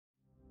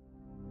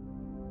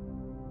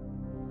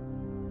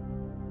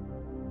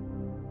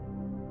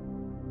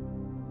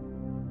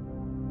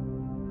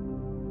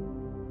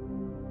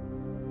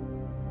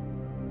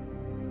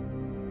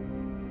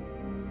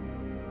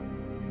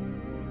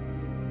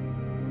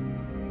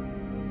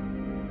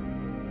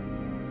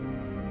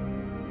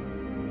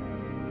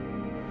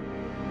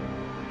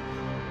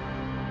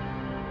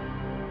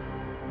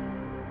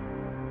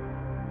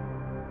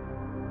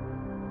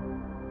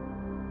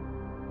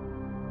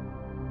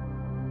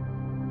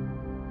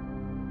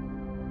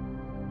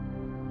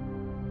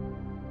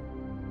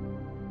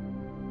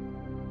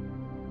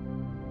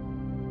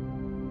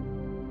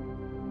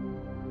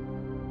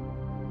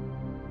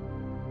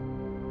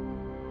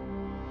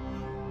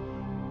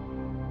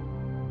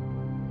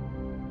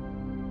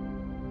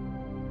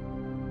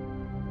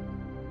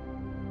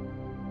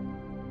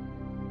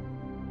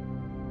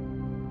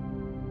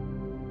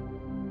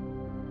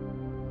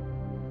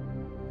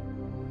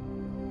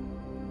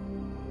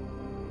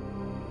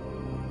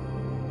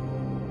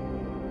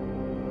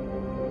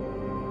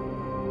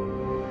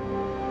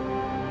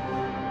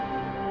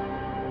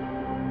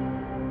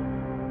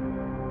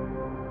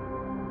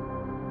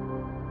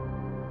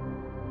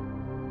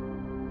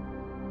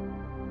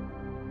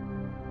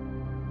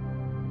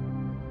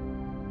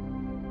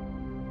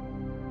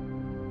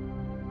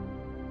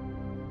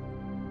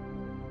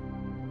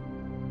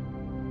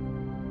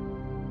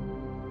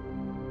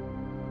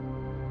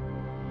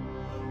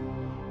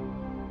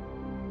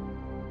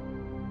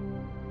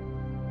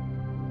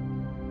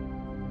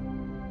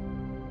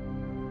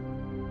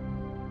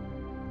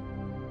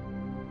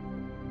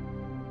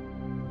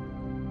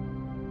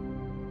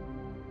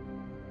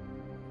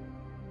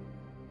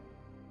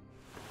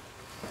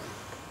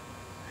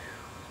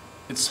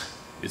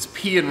It's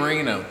peeing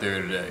rain out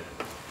there today,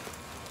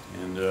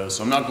 and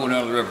so I'm not going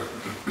out of the river.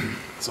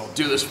 So I'll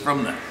do this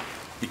from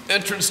the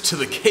entrance to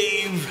the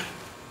cave.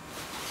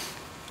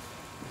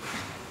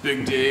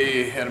 Big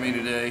day ahead of me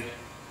today.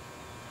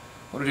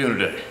 What are we doing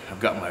today? I've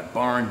got my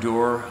barn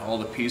door. All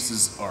the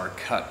pieces are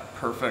cut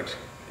perfect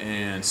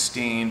and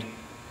stained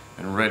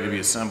and ready to be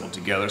assembled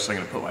together. So I'm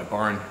going to put my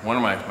barn,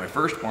 my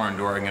first barn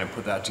door, I'm going to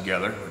put that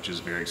together, which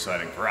is very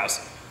exciting for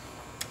us.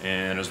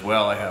 And as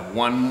well, I have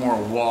one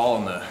more wall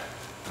on the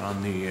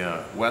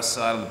west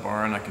side of the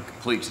barn I can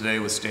complete today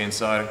with stain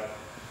siding.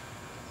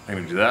 I'm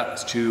going to do that.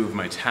 That's two of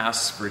my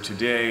tasks for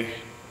today.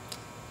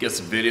 Get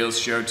some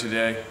videos shared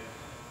today.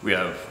 We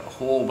have a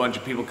whole bunch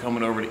of people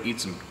coming over to eat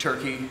some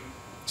turkey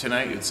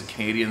tonight. It's a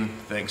Canadian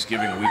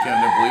Thanksgiving weekend,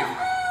 I believe.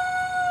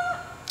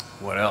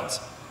 What else?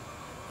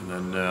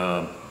 And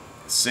then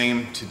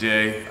same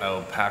today,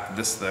 I'll pack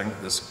this thing,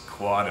 this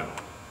quad, and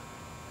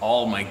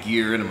all my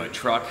gear into my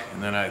truck,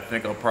 and then I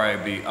think I'll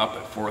probably be up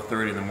at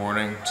 4:30 in the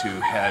morning to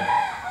head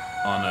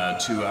on a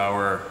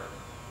 2-hour,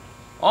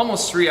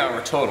 almost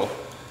 3-hour total,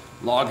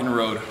 logging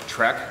road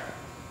trek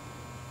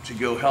to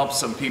go help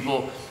some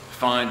people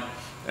find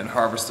and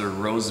harvest their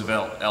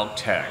Roosevelt elk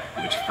tag,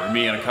 which for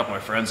me and a couple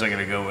of my friends I'm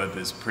going to go with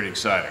is pretty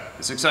exciting.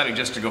 It's exciting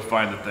just to go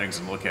find the things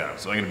and look at them.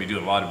 So I'm going to be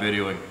doing a lot of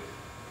videoing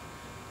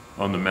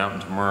on the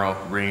mountain tomorrow,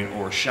 rain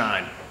or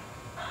shine.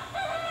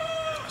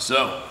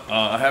 So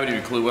I haven't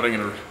even a clue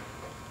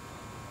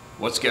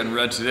what's getting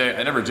read today.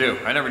 I never do.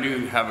 I never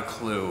do have a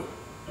clue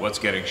what's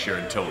getting shared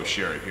until we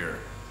share it here.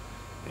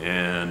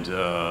 And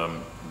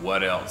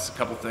what else? A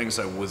couple things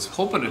I was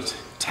hoping to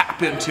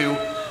tap into,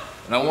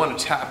 and I want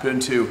to tap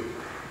into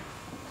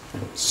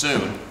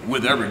soon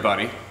with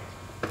everybody,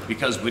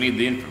 because we need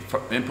the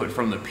input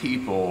from the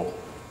people.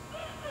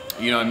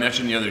 You know, I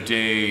mentioned the other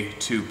day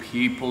to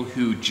people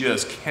who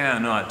just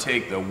cannot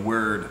take the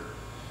word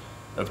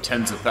of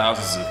tens of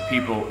thousands of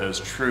people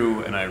as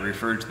true, and I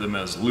referred to them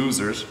as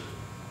losers.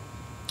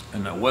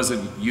 And I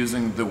wasn't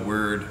using the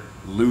word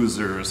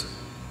losers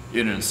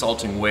in an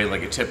insulting way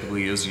like it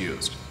typically is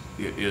used.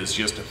 It is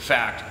just a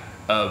fact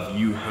of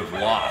you have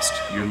lost,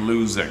 you're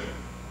losing,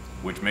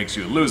 which makes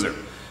you a loser.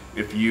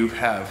 If you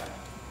have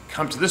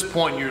come to this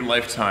point in your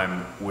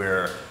lifetime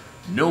where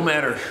no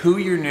matter who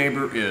your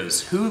neighbor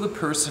is, who the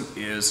person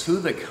is, who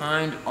the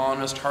kind,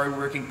 honest,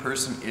 hardworking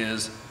person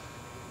is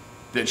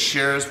that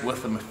shares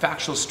with them a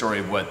factual story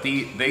of what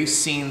they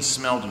seen,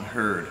 smelled, and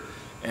heard,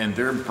 and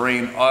their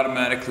brain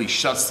automatically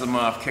shuts them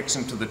off, kicks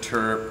them to the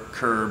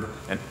curb,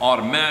 and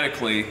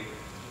automatically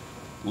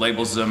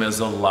labels them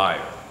as a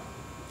liar,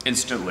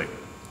 instantly,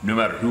 no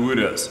matter who it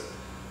is.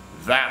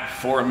 That,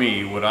 for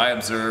me, what I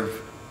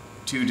observe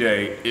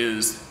today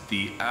is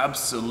the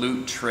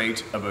absolute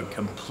trait of a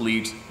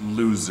complete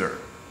loser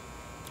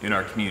in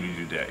our community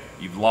today.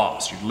 You've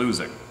lost, you're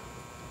losing.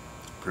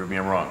 Prove me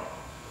I'm wrong.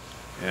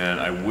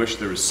 And I wish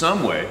there was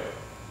some way,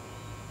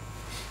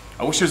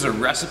 I wish there's a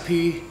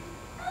recipe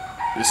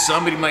that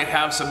somebody might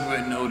have,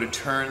 somebody might know, to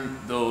turn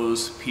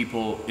those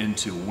people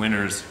into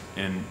winners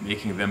and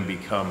making them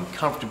become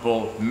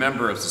comfortable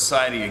member of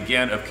society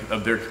again,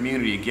 of their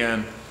community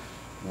again,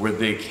 where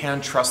they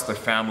can trust their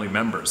family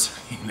members.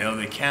 You know,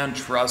 they can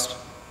trust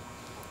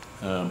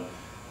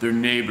their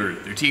neighbor,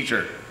 their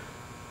teacher.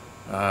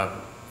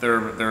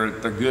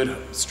 They're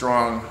good,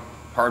 strong,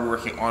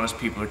 hardworking, honest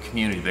people in the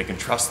community. They can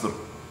trust them.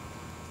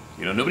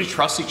 You know, nobody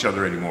trusts each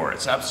other anymore.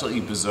 It's absolutely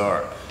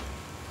bizarre.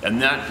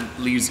 And that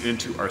leads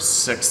into our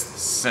sixth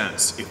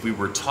sense. If we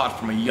were taught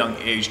from a young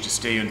age to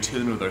stay in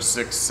tune with our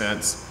sixth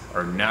sense,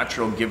 our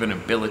natural given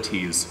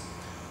abilities,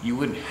 you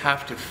wouldn't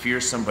have to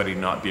fear somebody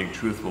not being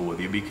truthful with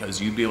you,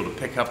 because you'd be able to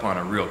pick up on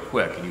it real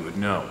quick and you would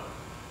know,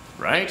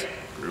 right?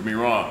 Prove me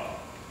wrong.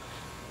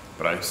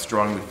 But I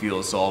strongly feel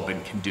it's all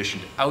been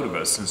conditioned out of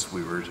us since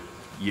we were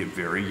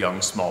very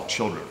young, small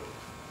children.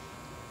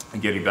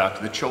 And getting back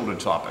to the children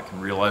topic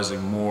and realizing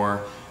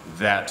more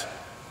that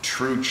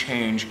true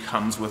change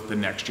comes with the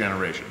next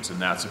generations, and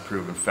that's a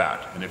proven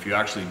fact. And if you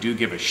actually do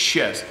give a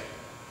shit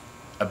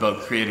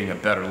about creating a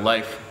better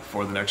life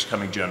for the next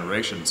coming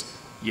generations,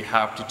 you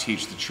have to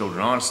teach the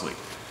children honestly.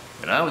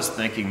 And I was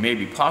thinking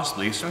maybe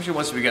possibly, especially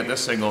once we get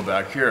this thing going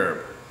back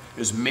here,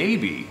 is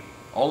maybe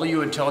all of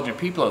you intelligent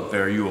people out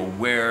there, you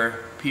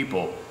aware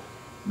people,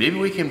 maybe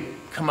we can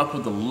come up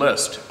with a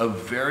list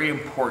of very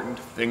important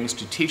things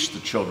to teach the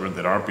children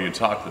that aren't being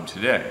taught to them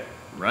today,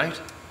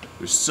 right?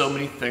 There's so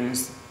many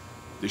things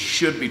that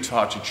should be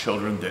taught to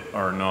children that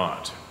are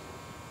not.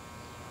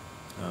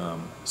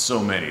 So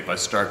many. If I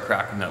start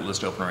cracking that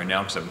list open right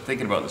now, because I've been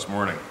thinking about it this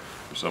morning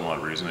for some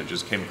odd reason, it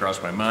just came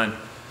across my mind.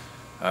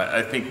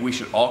 I think we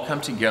should all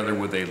come together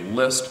with a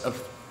list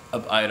of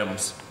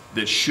items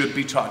that should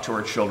be taught to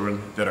our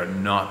children that are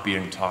not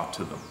being taught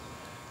to them.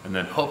 And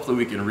then hopefully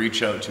we can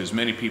reach out to as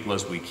many people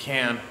as we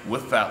can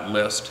with that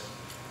list,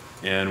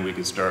 and we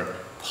can start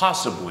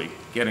possibly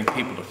getting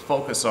people to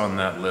focus on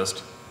that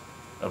list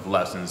of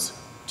lessons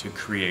to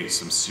create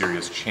some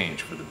serious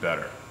change for the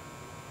better.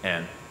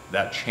 And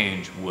that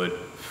change would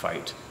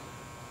fight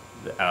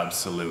the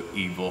absolute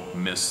evil,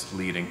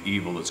 misleading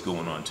evil that's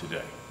going on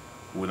today.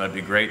 Wouldn't that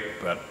be great?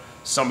 But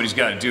somebody's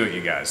got to do it,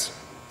 you guys.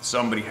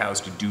 Somebody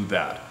has to do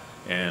that.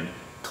 And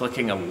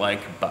clicking a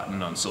like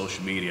button on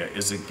social media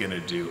isn't going to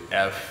do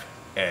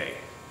F-A.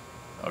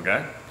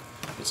 Okay?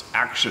 It's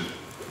action.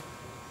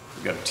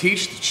 We've got to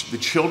teach the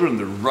children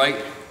the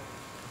right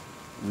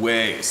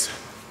ways.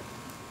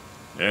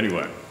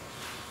 Anyway,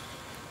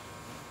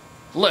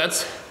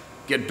 let's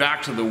get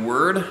back to the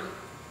word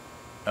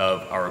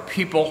of our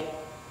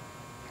people.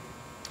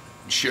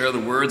 Share the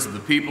words of the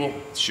people,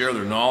 share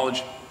their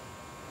knowledge,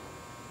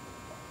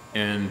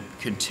 and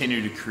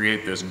continue to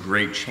create this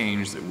great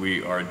change that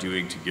we are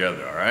doing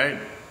together, all right?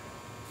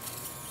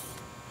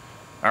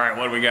 All right,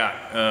 what do we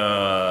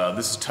got?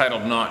 This is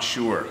titled Not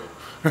Sure.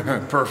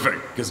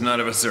 Perfect, because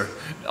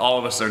all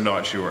of us are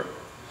not sure.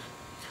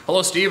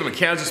 Hello, Steve. I'm a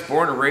Kansas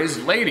born and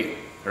raised lady.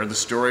 Heard the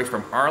story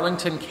from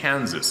Arlington,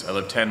 Kansas. I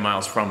live 10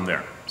 miles from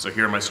there. So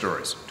here are my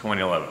stories.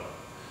 2011.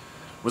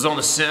 Was on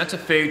the Santa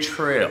Fe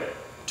Trail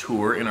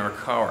tour in our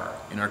car.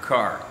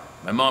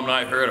 My mom and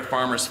I heard a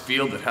farmer's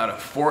field that had a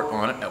fort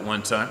on it at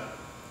one time.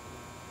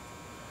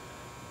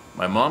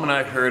 My mom and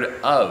I heard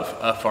of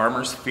a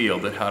farmer's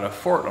field that had a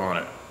fort on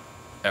it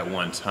at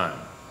one time.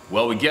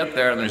 Well, we get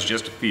there and there's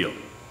just a field.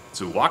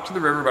 So we walked to the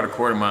river about a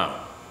quarter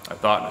mile. I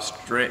thought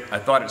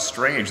it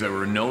strange that there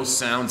were no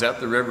sounds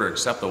at the river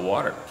except the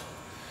water.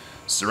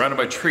 Surrounded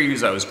by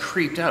trees, I was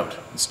creeped out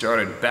and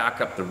started back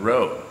up the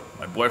road.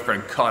 My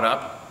boyfriend caught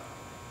up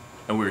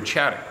and we were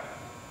chatting.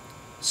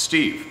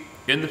 Steve,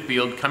 in the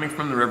field coming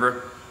from the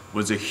river,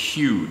 was a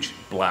huge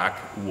black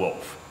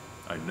wolf.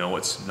 I know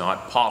it's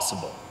not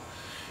possible.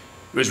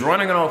 He was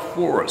running on all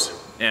fours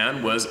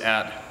and was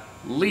at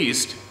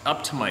least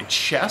up to my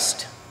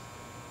chest.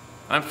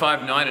 I'm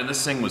 5'9" and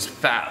this thing was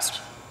fast.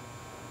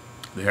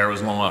 The hair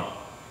was long.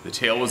 The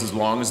tail was as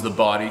long as the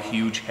body,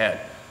 huge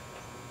head.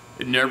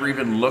 It never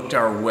even looked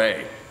our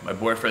way. My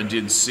boyfriend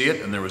didn't see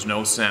it and there was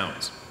no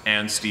sounds.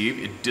 And Steve,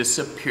 it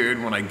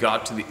disappeared when it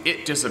got to the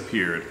end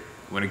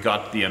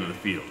of the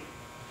field.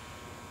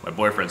 My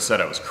boyfriend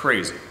said I was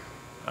crazy.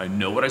 I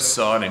know what I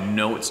saw and I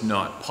know it's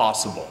not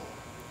possible.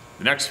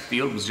 The next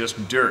field was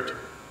just dirt.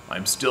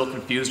 I'm still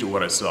confused at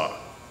what I saw.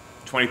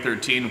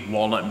 2013,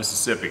 Walnut,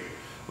 Mississippi.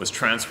 Was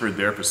transferred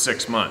there for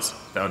 6 months.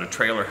 Found a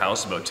trailer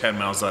house about 10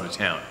 miles out of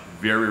town.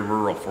 Very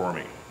rural for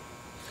me.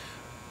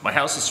 My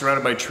house is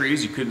surrounded by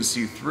trees you couldn't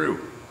see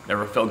through.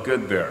 Never felt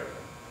good there.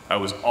 I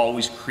was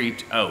always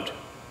creeped out.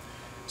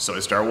 So I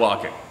started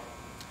walking.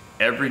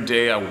 Every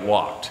day I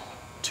walked.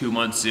 2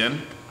 months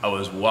in, I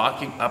was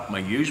walking up my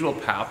usual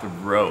path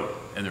of road,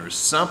 and there was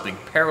something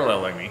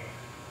paralleling me,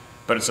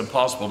 but it's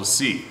impossible to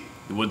see.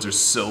 The woods are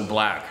so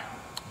black.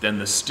 Then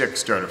the stick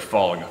started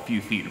falling a few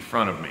feet in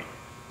front of me.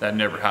 That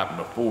never happened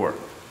before.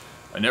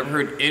 I never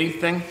heard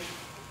anything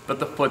but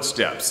the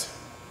footsteps.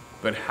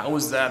 But how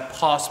is that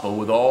possible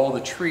with all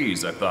the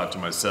trees, I thought to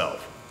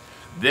myself.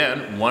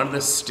 Then one of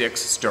the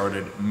sticks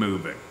started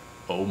moving.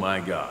 Oh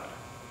my God.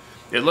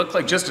 It looked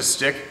like just a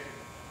stick,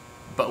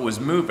 but was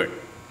moving.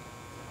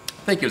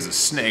 I think it was a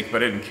snake,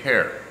 but I didn't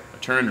care. I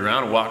turned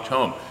around and walked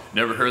home.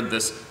 Never heard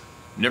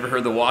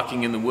the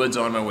walking in the woods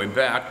on my way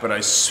back, but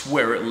I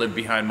swear it lived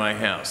behind my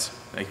house.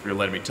 Thank you for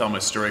letting me tell my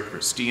story,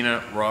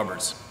 Christina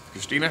Roberts.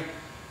 Christina,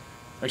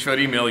 thanks for that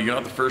email. You're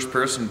not the first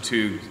person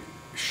to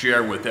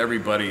share with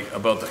everybody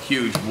about the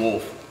huge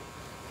wolf.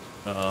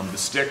 The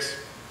sticks,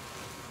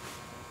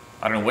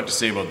 I don't know what to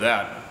say about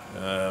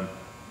that.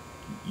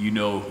 You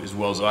know as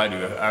well as I do,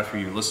 after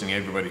you're listening to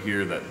everybody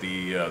here, that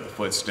the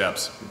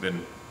footsteps have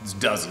been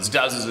dozens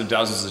and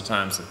dozens of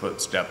times the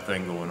footstep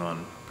thing going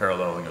on,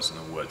 paralleling us in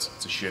the woods.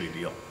 It's a shitty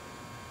deal.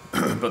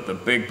 But the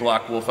big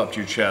black wolf up to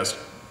your chest,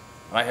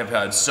 I have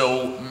had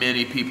so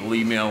many people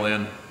email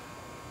in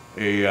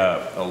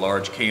a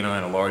large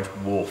canine, a large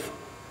wolf,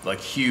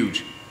 like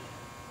huge.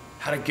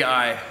 Had a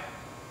guy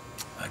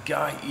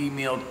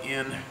emailed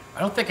in, I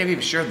don't think I've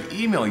even shared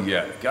the email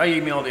yet. A guy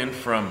emailed in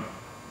from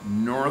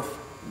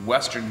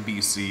northwestern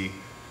BC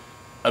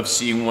of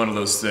seeing one of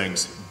those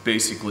things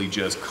basically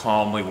just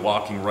calmly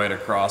walking right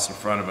across in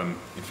front of him,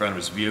 in front of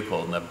his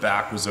vehicle, and the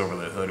back was over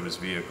the hood of his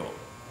vehicle.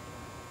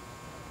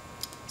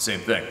 Same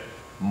thing,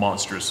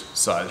 monstrous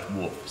sized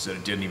wolf. He said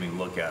it didn't even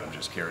look at him,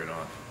 just carried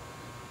on.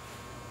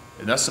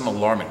 And that's some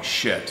alarming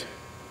shit.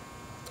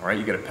 All right,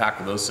 you get a pack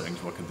of those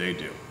things, what could they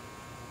do?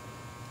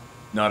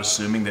 Not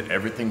assuming that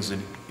everything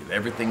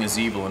is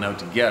evil and out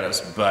to get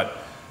us, but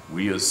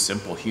we as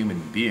simple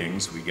human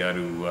beings, we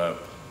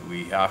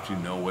have to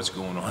know what's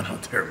going on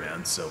out there,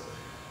 man,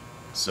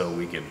 so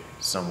we can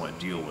somewhat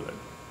deal with it.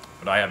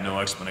 But I have no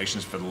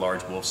explanations for the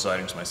large wolf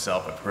sightings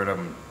myself. I've heard of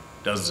them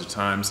dozens of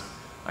times.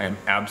 I am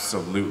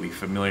absolutely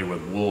familiar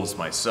with wolves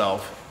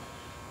myself.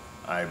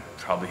 I've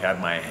probably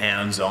had my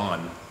hands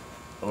on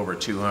over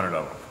 200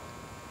 of them.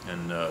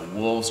 And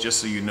wolves, just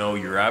so you know,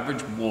 your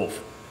average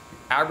wolf,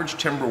 average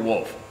timber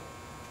wolf,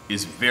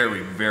 is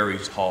very, very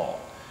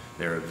tall.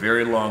 They're a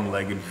very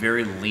long-legged,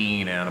 very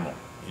lean animal.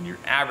 And your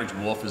average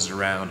wolf is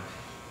around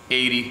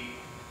 80,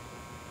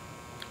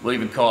 we'll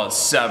even call it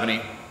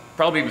 70,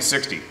 probably even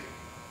 60.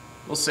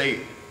 We'll say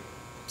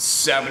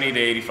 70 to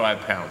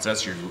 85 pounds.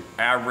 That's your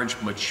average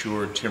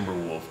mature timber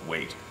wolf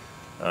weight.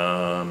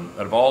 Out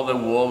of all the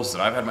wolves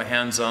that I've had my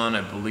hands on,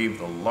 I believe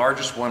the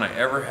largest one I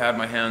ever had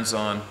my hands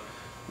on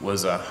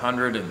was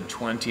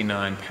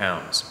 129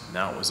 pounds. And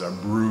that was a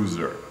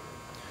bruiser.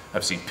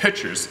 I've seen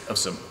pictures of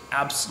some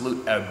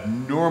absolute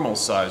abnormal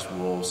sized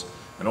wolves.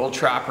 An old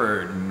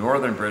trapper in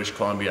northern British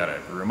Columbia at a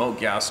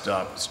remote gas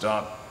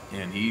stop,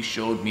 and he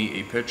showed me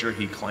a picture.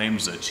 He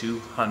claims a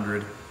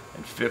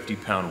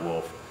 250-pound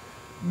wolf.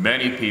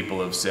 Many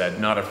people have said,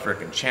 not a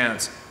frickin'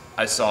 chance.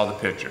 I saw the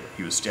picture.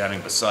 He was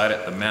standing beside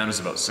it. The man is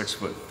about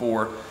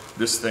 6'4".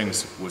 This thing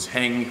was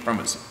hanging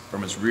from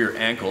its rear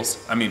ankles.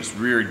 I mean, its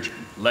rear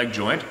leg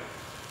joint.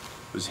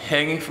 It was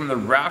hanging from the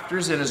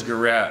rafters in his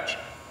garage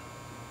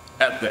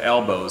at the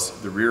elbows,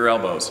 the rear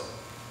elbows.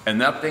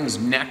 And that thing's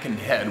neck and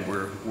head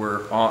were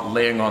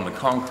laying on the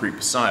concrete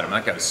beside him.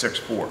 That guy was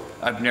 6'4".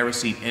 I've never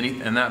seen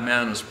anything, and that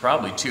man was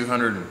probably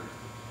 200, I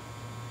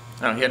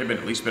don't know, he had to been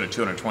at least been a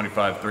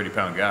 225,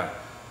 30-pound guy.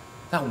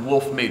 That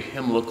wolf made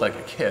him look like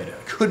a kid.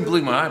 I couldn't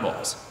believe my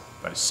eyeballs,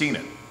 but I've seen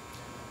it.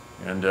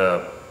 And,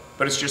 but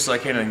it's just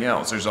like anything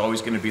else. There's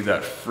always going to be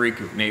that freak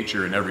of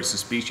nature in every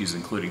species,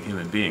 including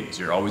human beings.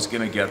 You're always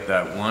going to get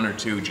that one or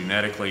two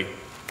genetically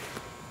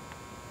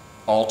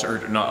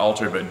altered, not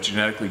altered, but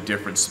genetically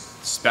different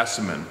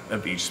specimen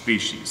of each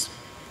species.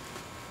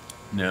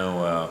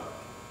 Now,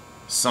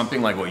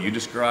 something like what you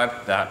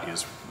described, that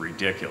is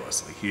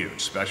ridiculously huge,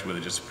 especially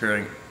with it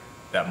disappearing.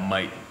 That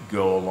might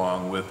go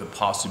along with the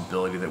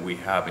possibility that we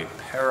have a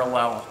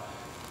parallel,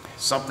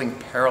 something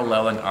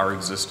paralleling our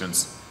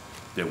existence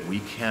that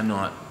we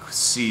cannot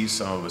see.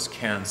 Some of us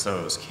can, some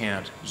of us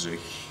can't. There's a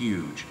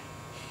huge,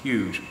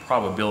 huge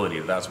probability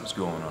that that's what's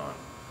going on.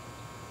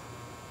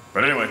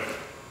 But anyway,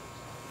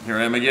 here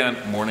I am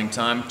again, morning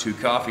time, 2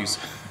 coffees,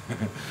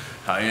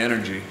 high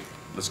energy.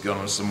 Let's go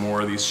on some more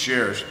of these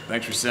shares.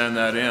 Thanks for sending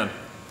that in.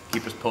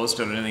 Keep us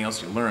posted on anything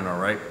else you learn, all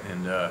right?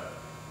 And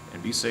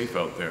be safe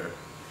out there.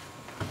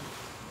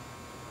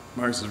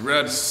 Mark says,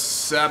 Red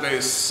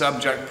Sabe's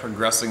subject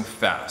progressing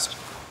fast.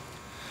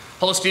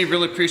 Hello, Steve.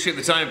 Really appreciate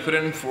the time you put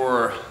in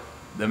for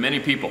the many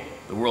people.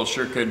 The world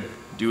sure could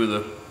do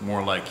with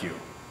more like you.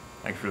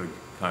 Thanks for the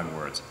kind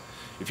words.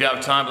 If you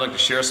have time, I'd like to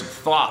share some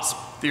thoughts,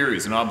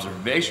 theories, and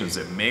observations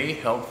that may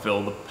help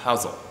fill the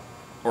puzzle,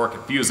 or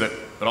confuse it,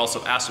 but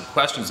also ask some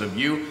questions of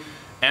you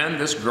and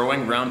this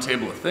growing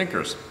roundtable of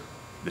thinkers.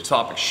 The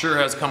topic sure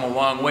has come a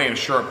long way in a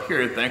short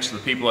period, thanks to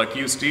the people like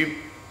you, Steve.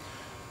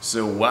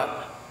 So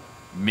what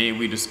may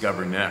we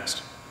discover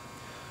next?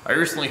 I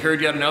recently heard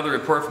yet another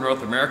report from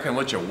North America in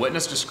which a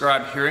witness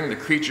described hearing the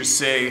creatures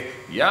say,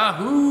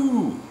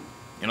 Yahoo!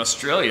 In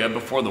Australia,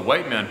 before the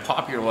white man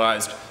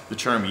popularized the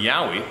term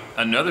Yowie,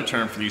 another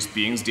term for these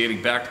beings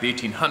dating back to the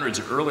 1800s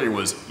or earlier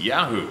was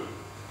Yahoo.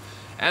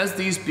 As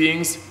these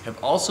beings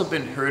have also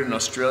been heard in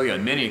Australia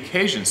on many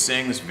occasions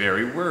saying this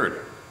very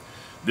word.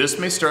 This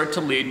may start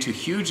to lead to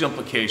huge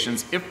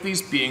implications if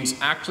these beings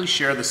actually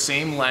share the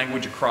same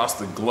language across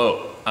the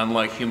globe,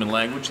 unlike human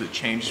language that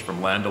changes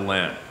from land to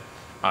land,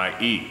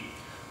 i.e.,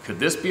 could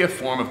this be a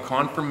form of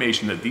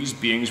confirmation that these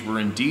beings were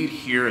indeed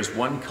here as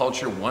one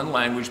culture, one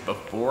language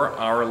before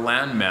our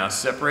landmass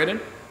separated?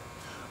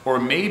 Or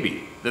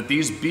maybe that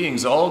these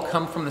beings all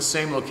come from the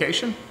same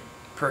location?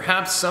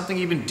 Perhaps something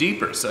even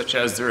deeper, such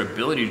as their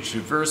ability to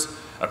traverse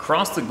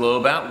across the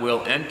globe at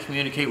will and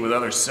communicate with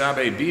other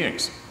Sabe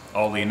beings.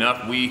 Oddly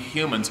enough, we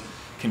humans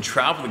can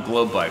travel the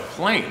globe by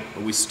plane,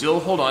 but we still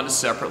hold on to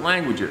separate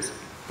languages.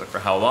 But for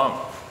how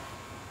long?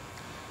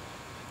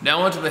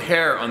 Now onto the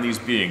hair on these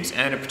beings,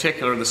 and in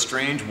particular the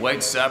strange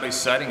white Sabe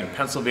sighting in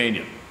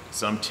Pennsylvania.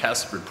 Some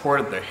tests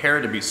reported the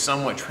hair to be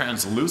somewhat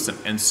translucent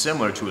and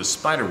similar to a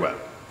spider web.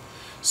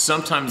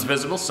 Sometimes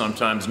visible,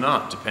 sometimes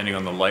not, depending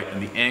on the light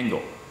and the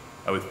angle.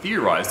 I would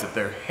theorize that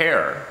their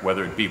hair,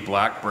 whether it be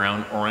black,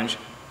 brown, orange,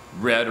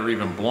 red, or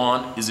even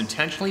blonde, is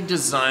intentionally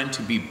designed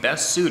to be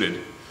best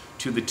suited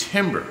to the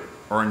timber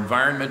or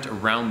environment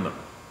around them.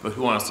 But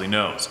who honestly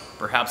knows?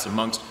 Perhaps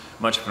amongst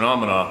much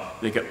phenomena,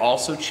 they could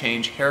also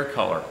change hair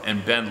color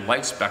and bend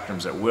light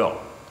spectrums at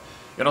will.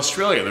 In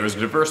Australia, there is a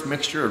diverse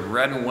mixture of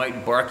red and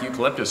white bark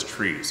eucalyptus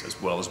trees, as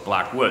well as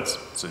black woods.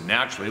 So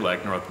naturally,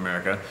 like North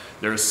America,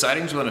 there are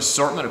sightings with an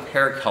assortment of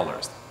hair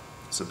colors.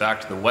 So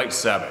back to the white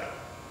Sabe.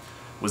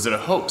 Was it a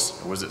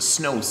hoax, or was it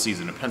snow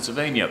season in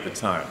Pennsylvania at the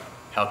time?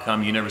 How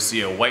come you never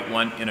see a white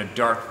one in a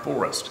dark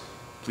forest?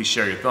 Please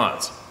share your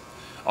thoughts.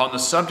 On the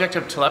subject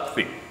of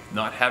telepathy,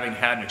 not having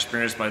had an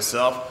experience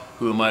myself,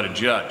 who am I to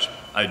judge?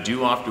 I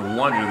do often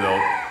wonder,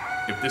 though,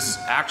 if this is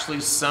actually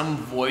some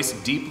voice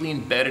deeply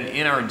embedded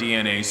in our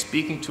DNA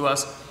speaking to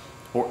us,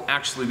 or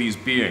actually these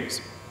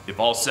beings. If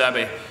all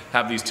Sabe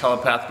have these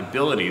telepathic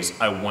abilities,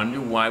 I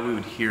wonder why we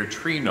would hear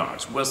tree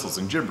knocks, whistles,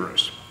 and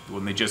gibberish.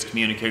 Wouldn't they just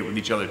communicate with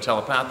each other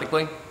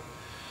telepathically?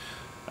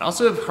 I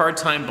also have a hard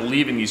time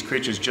believing these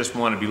creatures just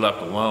want to be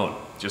left alone.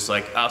 Just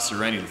like us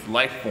or any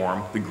life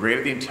form, the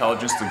greater the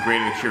intelligence, the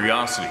greater the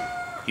curiosity.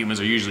 Humans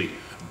are usually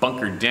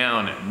bunkered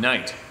down at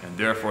night, and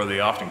therefore they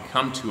often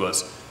come to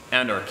us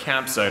and our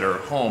campsite or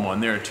home on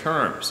their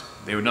terms.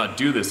 They would not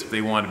do this if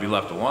they wanted to be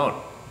left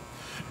alone.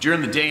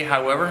 During the day,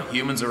 however,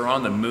 humans are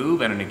on the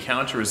move, and an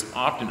encounter is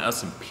often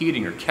us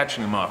impeding or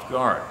catching them off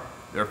guard.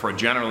 Therefore,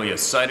 generally, a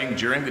sighting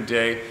during the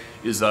day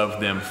is of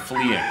them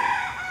fleeing.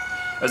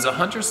 As a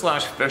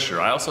hunter/fisher,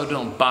 I also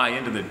don't buy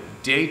into the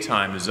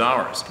daytime is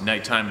ours,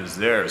 nighttime is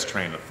theirs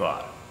train of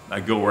thought.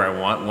 I go where I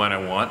want, when I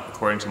want,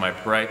 according to my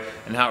prey,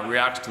 and how it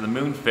reacts to the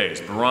moon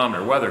phase,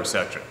 barometer, weather,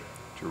 etc.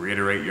 To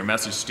reiterate your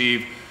message,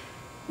 Steve,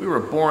 we were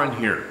born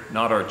here,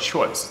 not our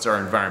choice. It's our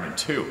environment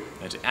too.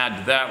 And to add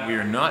to that, we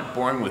are not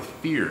born with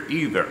fear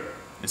either.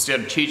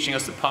 Instead of teaching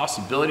us the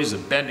possibilities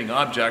of bending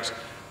objects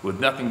with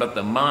nothing but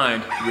the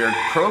mind, we are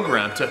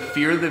programmed to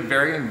fear the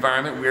very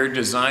environment we are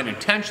designed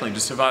intentionally to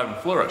survive and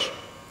flourish.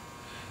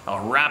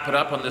 I'll wrap it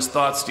up on this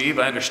thought, Steve.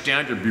 I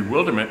understand your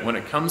bewilderment when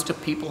it comes to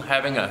people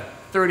having a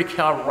 .30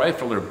 cal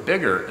rifle or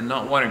bigger and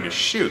not wanting to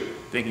shoot,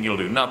 thinking it'll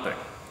do nothing.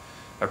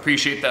 I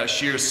appreciate that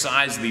sheer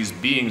size of these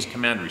beings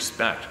command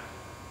respect.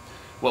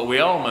 What we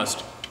all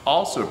must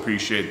also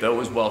appreciate, though,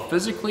 is while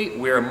physically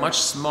we are much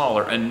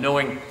smaller, and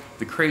knowing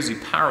the crazy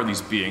power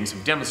these beings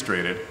have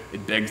demonstrated,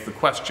 it begs the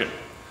question,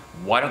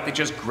 why don't they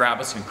just grab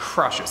us and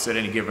crush us at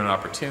any given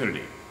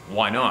opportunity?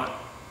 Why not?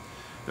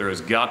 There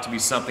has got to be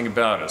something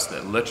about us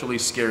that literally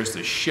scares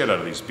the shit out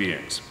of these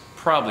beings.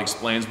 Probably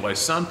explains why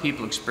some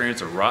people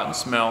experience a rotten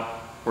smell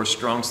or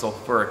strong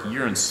sulfuric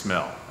urine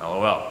smell.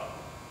 LOL.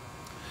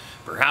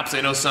 Perhaps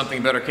they know something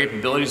about our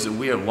capabilities that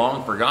we have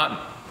long forgotten.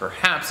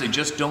 Perhaps they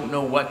just don't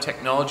know what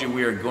technology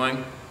we are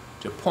going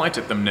to point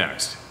at them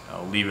next.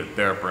 I'll leave it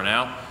there for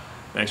now.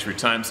 Thanks for your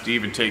time,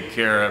 Steve, and take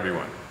care,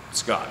 everyone.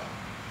 Scott.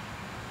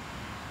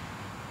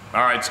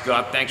 All right,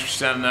 Scott, thanks for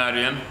sending that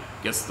in.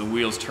 Gets the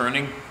wheels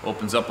turning,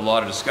 opens up a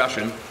lot of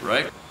discussion,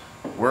 right?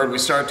 Where do we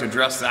start to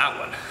address that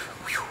one?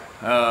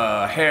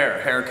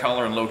 Hair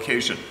color and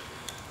location.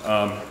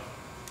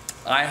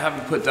 I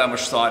haven't put that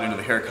much thought into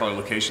the hair color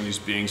location of these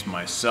beings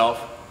myself.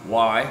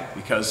 Why?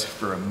 Because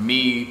for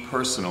me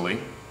personally,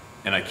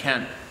 and I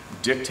can't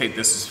dictate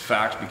this as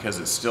fact because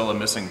it's still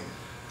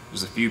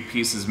there's a few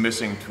pieces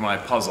missing to my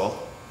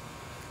puzzle.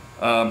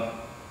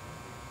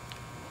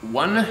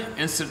 One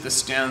incident that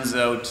stands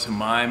out to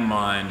my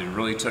mind and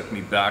really took me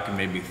back and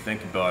made me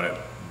think about it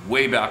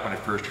way back when I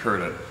first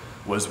heard it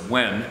was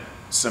when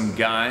some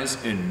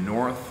guys in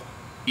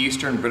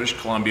northeastern British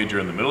Columbia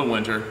during the middle of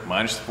winter,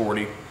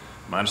 -40,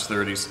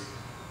 -30s,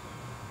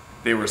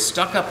 they were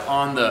stuck up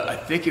on I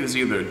think it was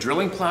either a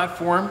drilling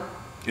platform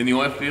in the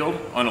oil field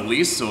on a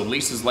lease. So a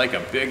lease is like a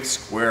big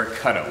square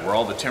cutout where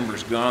all the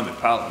timber's gone, they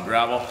pile it in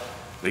gravel,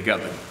 they got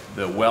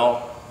the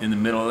well in the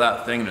middle of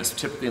that thing, and it's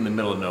typically in the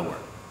middle of nowhere.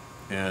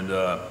 And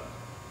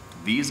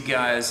these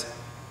guys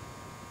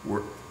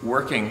were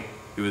working,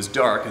 it was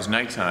dark, it was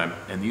nighttime,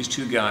 and these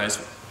two guys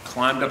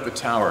climbed up the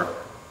tower.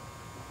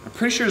 I'm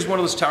pretty sure it was one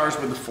of those towers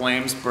with the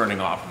flames burning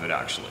off of it,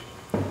 actually.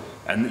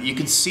 And you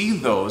can see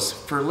those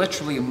for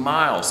literally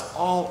miles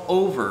all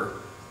over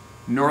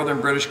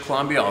northern British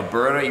Columbia,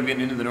 Alberta, even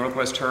into the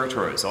Northwest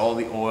Territories, all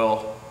the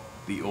oil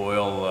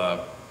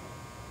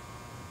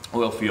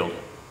field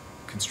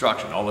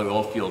construction, all the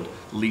oil field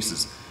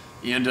leases.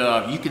 And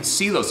you can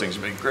see those things.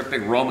 I mean, great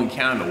big Roman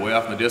Canada way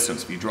off in the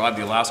distance. If you drive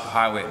the Alaska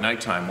Highway at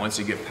nighttime, once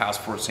you get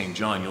past Fort St.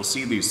 John, you'll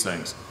see these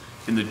things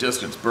in the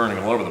distance burning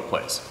all over the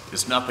place.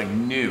 It's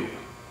nothing new,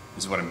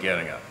 is what I'm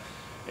getting at.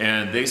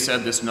 And they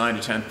said this 9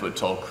 to 10 foot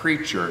tall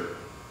creature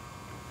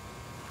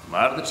came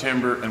out of the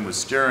timber and was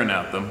staring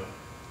at them,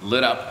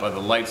 lit up by the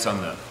lights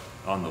on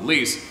the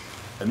lease.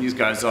 And these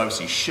guys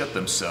obviously shit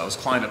themselves,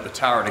 climbed up the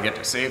tower to get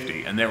to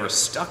safety, and they were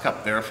stuck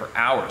up there for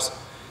hours.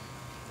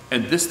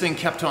 And this thing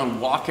kept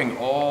on walking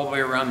all the way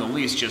around the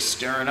lease, just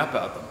staring up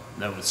at them.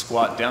 And I would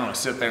squat down and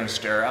sit there and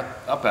stare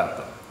up at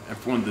them. And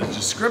from the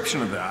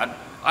description of that,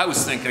 I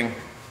was thinking,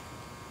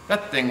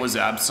 that thing was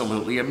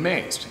absolutely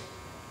amazed.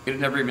 It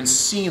had never even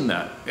seen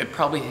that. It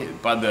probably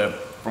hit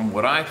from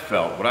what I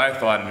felt, what I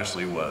thought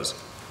initially was,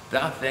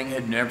 that thing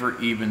had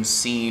never even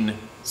seen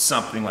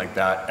something like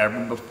that ever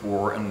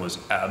before and was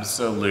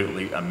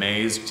absolutely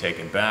amazed,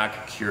 taken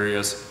back,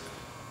 curious,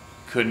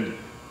 couldn't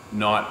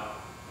not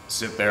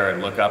sit there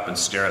and look up and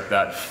stare at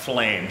that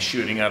flame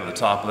shooting out of the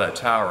top of that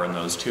tower and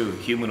those two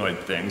humanoid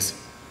things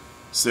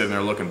sitting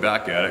there looking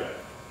back at it,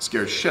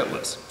 scared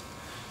shitless.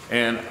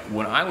 And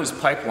when I was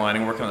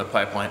pipelining, working on the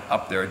pipeline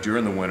up there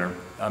during the winter,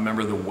 I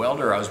remember the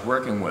welder I was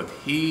working with,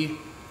 he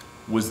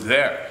was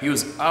there. He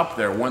was up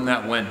there when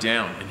that went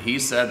down, and he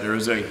said there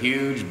was a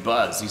huge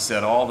buzz. He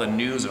said all the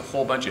news, a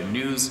whole bunch of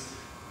news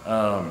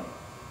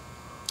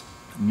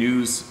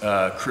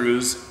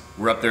crews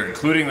were up there,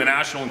 including the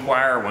National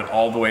Enquirer, went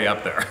all the way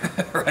up there,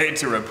 right,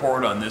 to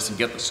report on this and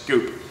get the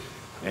scoop.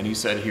 And he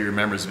said he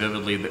remembers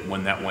vividly that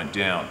when that went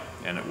down,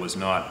 and it was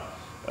not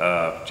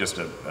just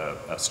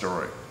a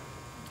story.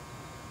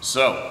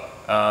 So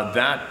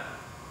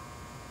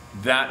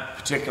that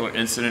particular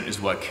incident is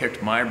what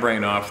kicked my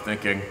brain off,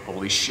 thinking,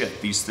 holy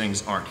shit, these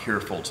things aren't here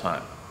full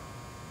time.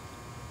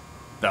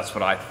 That's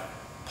what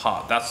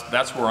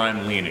that's where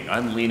I'm leaning.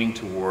 I'm leaning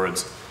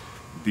towards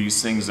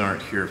these things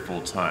aren't here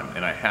full time,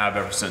 and I have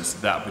ever since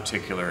that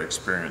particular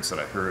experience that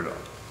I heard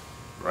of,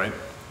 right?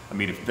 I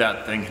mean, if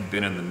that thing had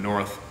been in the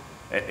north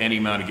at any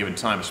amount of given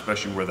time,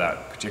 especially where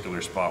that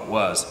particular spot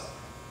was,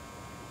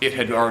 it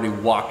had already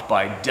walked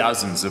by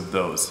dozens of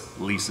those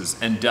leases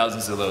and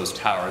dozens of those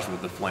towers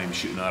with the flames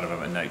shooting out of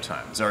them at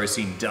nighttime. It's already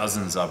seen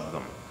dozens of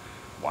them.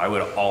 Why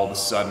would all of a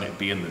sudden it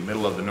be in the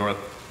middle of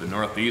the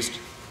northeast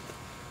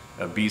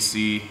of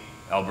BC,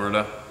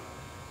 Alberta,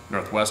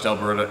 northwest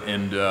Alberta,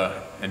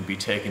 and be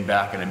taken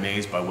back and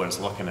amazed by what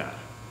it's looking at,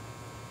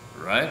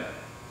 right?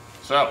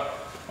 So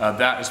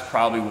that is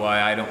probably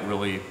why I don't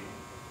really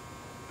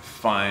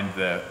find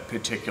the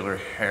particular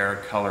hair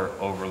color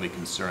overly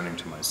concerning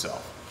to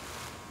myself.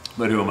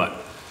 But who am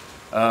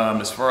I?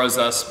 As far as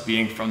us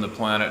being from the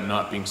planet and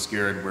not being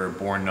scared, we're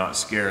born not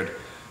scared.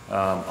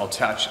 I'll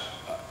attach,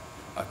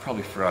 I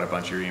probably forgot a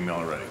bunch of your email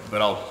already,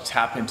 but I'll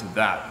tap into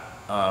that.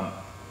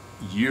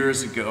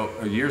 Years ago,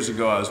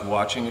 I was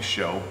watching a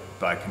show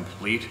by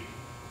complete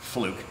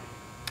fluke,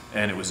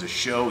 and it was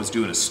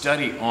doing a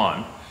study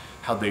on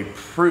how they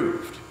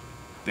proved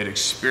that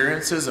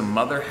experiences a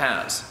mother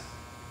has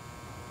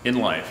in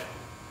life,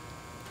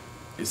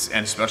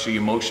 and especially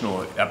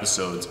emotional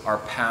episodes, are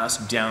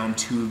passed down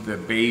to the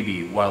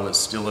baby while it's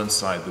still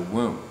inside the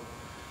womb.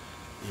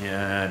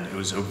 And it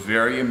was a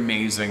very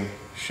amazing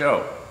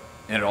show.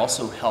 And it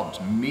also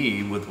helped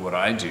me with what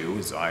I do,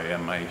 as I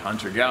am a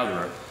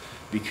hunter-gatherer,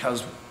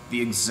 because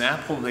the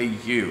example they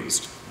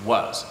used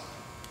was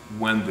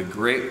when the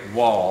Great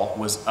Wall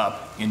was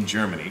up in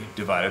Germany,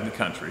 divided the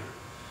country,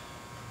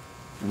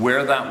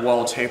 where that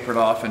wall tapered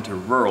off into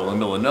rural in the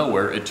middle of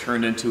nowhere, it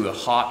turned into a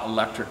hot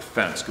electric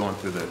fence going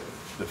through the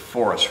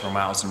forest for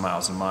miles and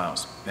miles and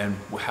miles. And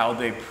how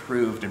they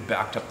proved and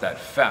backed up that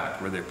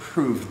fact, where they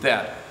proved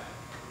that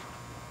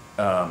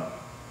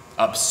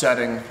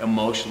upsetting,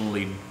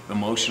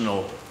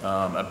 emotional,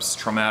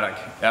 traumatic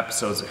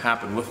episodes that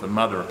happen with the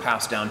mother are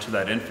passed down to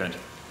that infant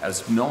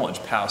as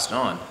knowledge passed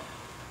on.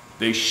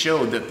 They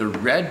showed that the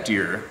red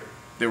deer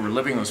that were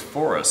living in those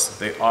forests,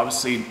 they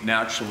obviously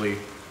naturally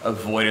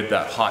avoided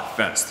that hot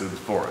fence through the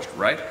forest,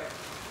 right?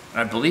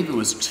 And I believe it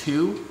was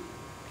 2,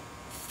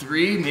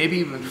 3, maybe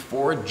even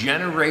 4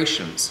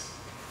 generations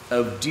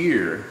of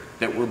deer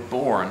that were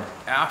born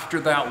after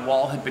that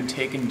wall had been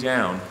taken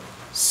down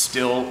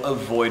still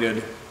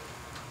avoided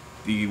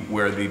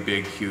where the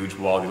big, huge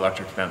wall, the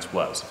electric fence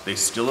was. They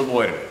still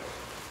avoided it.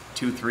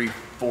 2, 3,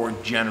 4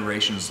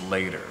 generations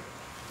later,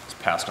 it's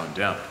passed on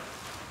down.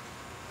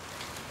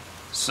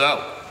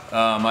 So,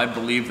 I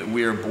believe that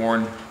we are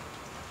born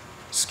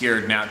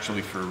scared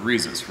naturally for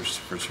reasons, for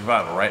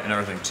survival, right?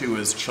 Another thing too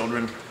is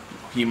children,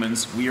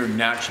 humans, we are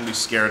naturally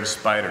scared of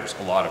spiders,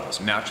 a lot of us.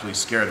 Naturally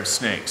scared of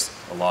snakes,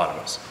 a lot of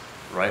us,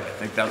 right? I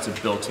think that's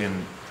a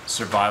built-in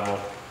survival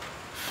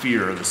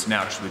fear that's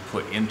naturally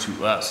put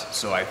into us.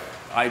 So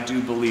I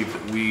do believe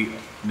that we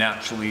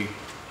naturally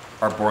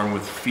are born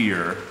with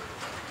fear,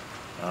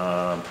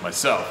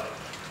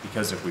 myself,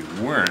 because if we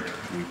weren't,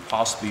 we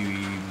possibly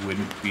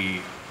wouldn't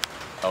be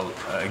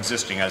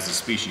existing as a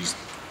species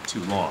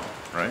too long,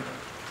 right?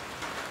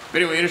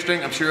 But anyway,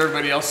 interesting. I'm sure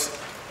everybody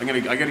else. I gotta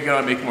get on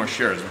and make more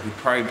shares.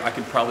 I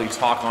could probably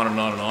talk on and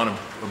on and on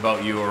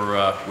about your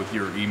with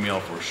your email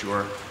for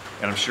sure,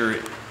 and I'm sure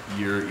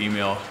your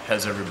email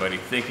has everybody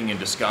thinking and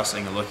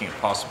discussing and looking at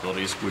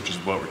possibilities, which is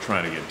what we're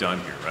trying to get done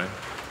here, right?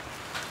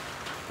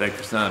 Thanks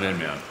for sending in,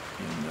 man.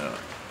 And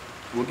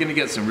we're gonna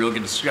get some real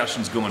good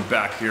discussions going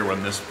back here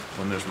when this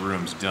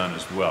room's done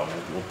as well.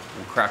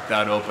 We'll crack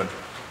that open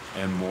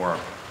and more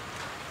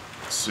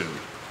soon.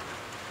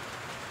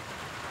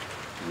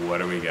 What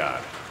do we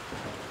got?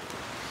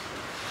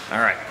 All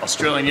right,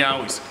 Australian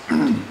Yowies.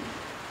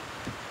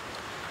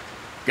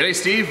 G'day,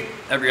 Steve.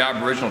 Every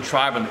Aboriginal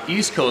tribe on the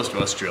east coast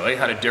of Australia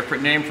had a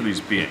different name for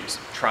these beings.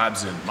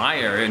 Tribes in my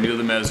area knew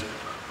them as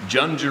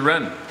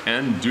Junjuren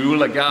and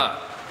Doolaga.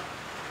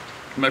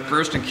 My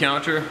first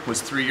encounter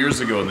was 3 years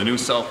ago in the New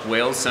South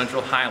Wales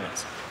Central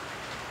Highlands.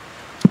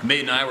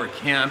 Mate and I were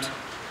camped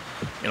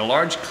in a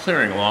large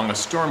clearing along a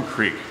storm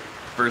creek.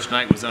 First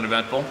night was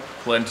uneventful.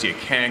 Plenty of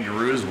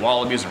kangaroos,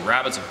 wallabies, and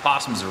rabbits and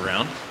possums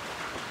around.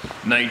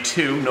 Night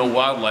 2, no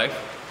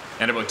wildlife.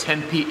 And about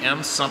 10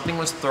 p.m., something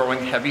was throwing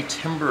heavy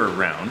timber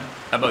around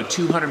about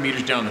 200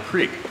 meters down the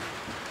creek.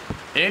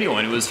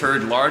 Anyone who has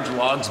heard large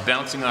logs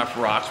bouncing off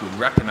rocks would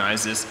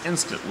recognize this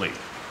instantly.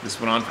 This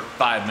went on for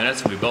 5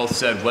 minutes, and we both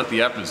said, "What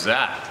the F is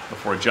that?"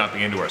 before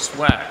jumping into our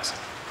swags.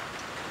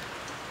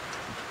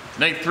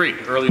 Night 3,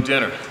 early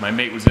dinner. My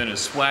mate was in his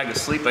swag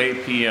asleep by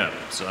 8 p.m.,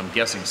 so I'm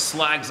guessing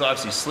slag's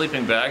obviously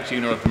sleeping bag to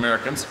you North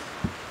Americans.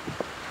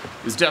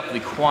 It was definitely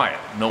quiet,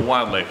 no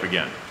wildlife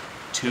again.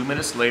 2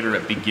 minutes later,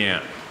 it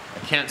began. I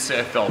can't say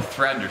I felt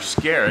threatened or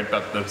scared,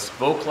 but the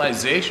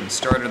vocalization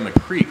started in the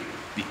creek.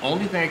 The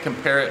only thing I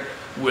compare it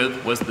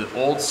with was the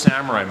old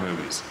samurai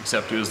movies,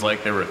 except it was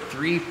like there were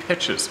 3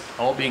 pitches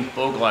all being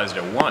vocalized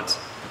at once.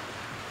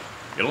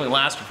 It only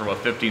lasted for about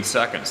 15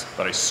 seconds,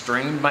 but I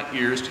strained my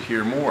ears to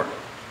hear more.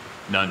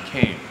 None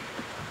came.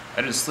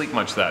 I didn't sleep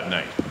much that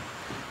night.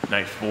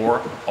 Night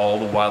 4, all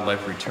the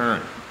wildlife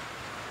returned.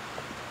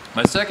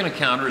 My second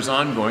encounter is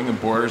ongoing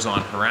and borders on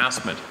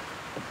harassment.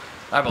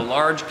 I have a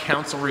large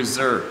council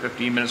reserve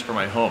 15 minutes from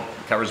my home.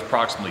 It covers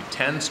approximately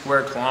 10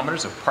 square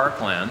kilometers of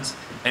parklands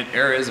and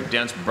areas of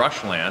dense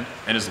brushland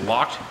and is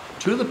locked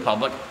to the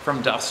public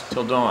from dusk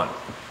till dawn.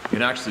 You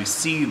can actually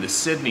see the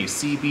Sydney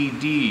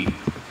CBD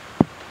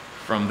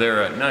from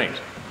there at night.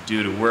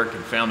 Due to work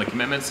and family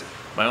commitments,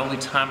 my only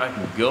time I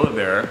can go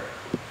there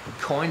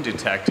coin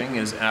detecting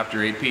is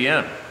after 8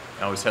 p.m.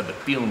 I always had the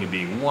feeling of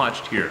being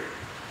watched here.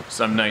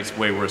 Some nights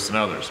way worse than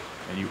others.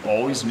 And you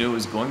always knew it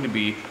was going to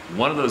be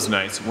one of those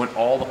nights when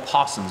all the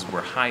possums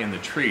were high in the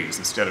trees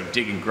instead of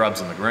digging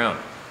grubs on the ground.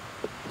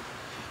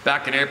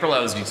 Back in April, I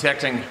was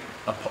detecting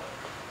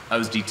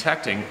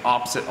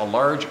opposite a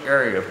large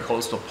area of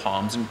coastal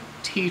palms and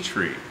tea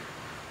tree.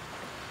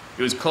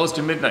 It was close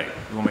to midnight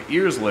when my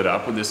ears lit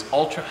up with this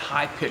ultra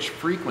high-pitched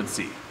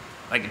frequency.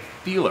 I could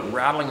feel it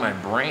rattling my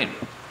brain.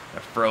 I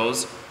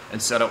froze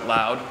and said out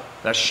loud,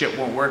 "That shit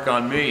won't work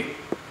on me."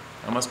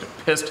 I must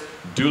have pissed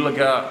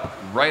Dulaga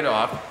right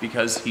off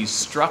because he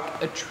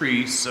struck a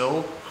tree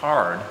so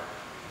hard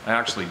I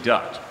actually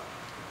ducked.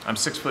 I'm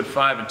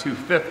 6'5" and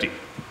 250,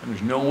 and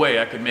there's no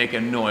way I could make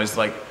a noise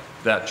like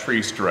that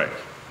tree strike.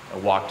 I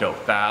walked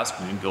out fast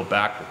and didn't go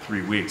back for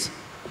 3 weeks.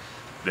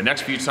 The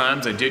next few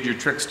times I did your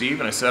trick, Steve,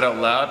 and I said out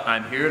loud,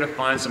 "I'm here to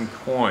find some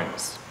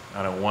coins.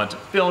 I don't want to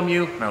film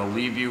you, and I'll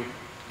leave you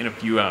in a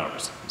few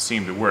hours." It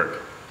seemed to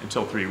work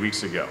until 3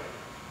 weeks ago.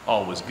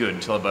 All was good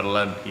until about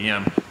 11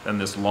 p.m. Then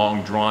this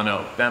long,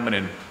 drawn-out,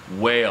 feminine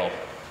wail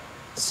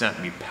sent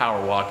me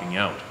power walking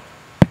out.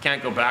 I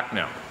can't go back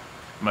now.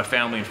 My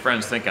family and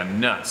friends think I'm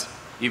nuts.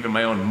 Even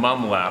my own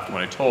mom laughed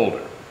when I told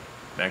her.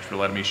 Thanks for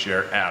letting me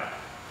share, Adam.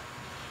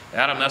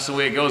 Adam, that's the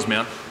way it goes,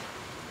 man.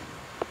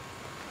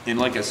 And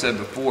like I said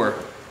before,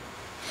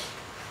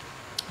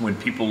 when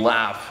people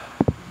laugh,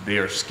 they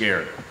are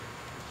scared.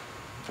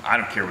 I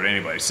don't care what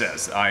anybody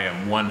says. I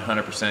am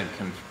 100%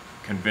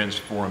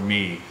 convinced for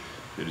me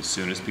that as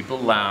soon as people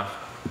laugh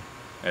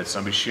at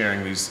somebody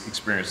sharing these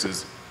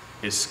experiences,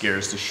 it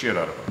scares the shit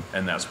out of them.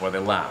 And that's why they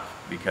laugh.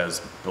 Because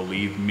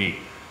believe me,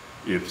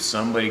 if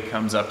somebody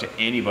comes up to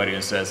anybody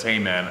and says, "Hey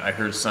man, I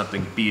heard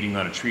something beating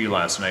on a tree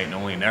last night and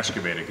only an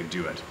excavator could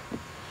do it,"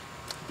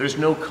 there's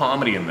no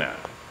comedy in that.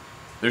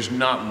 There's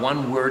not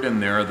one word in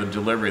there of the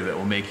delivery that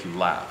will make you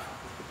laugh.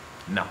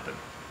 Nothing.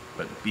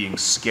 But being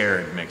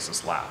scared makes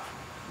us laugh,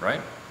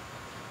 right?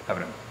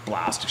 Having a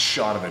blast, a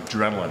shot of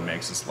adrenaline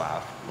makes us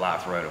laugh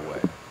right away.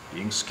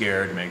 Being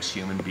scared makes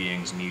human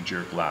beings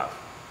knee-jerk laugh.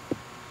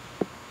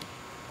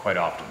 Quite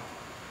often.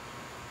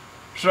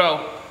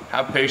 So,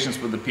 have patience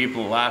with the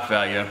people that laugh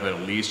at you, but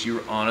at least you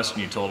were honest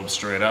and you told them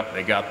straight up.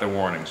 They got their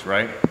warnings,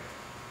 right?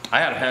 I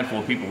had a handful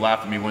of people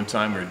laugh at me one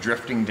time. We were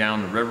drifting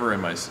down the river in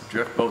my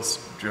drift boats,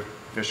 drift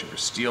fishing for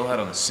steelhead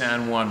on the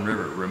San Juan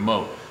River,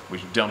 remote,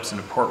 which dumps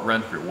into Port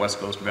Renfrew, west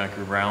coast of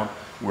Vancouver Island,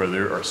 where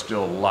there are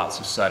still lots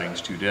of sightings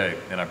today.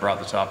 And I brought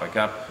the topic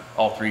up.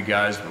 All three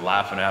guys were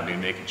laughing at me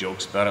and making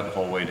jokes about it the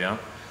whole way down.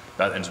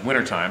 And it's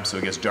wintertime, so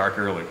it gets dark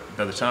early.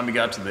 By the time we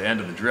got to the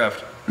end of the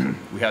drift,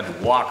 we had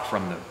to walk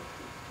from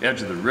the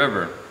edge of the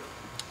river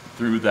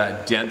through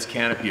that dense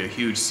canopy of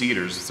huge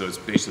cedars, so it's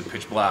basically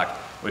pitch black.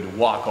 We had to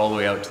walk all the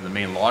way out to the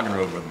main logging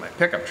road where my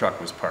pickup truck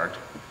was parked.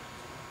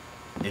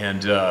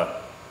 And I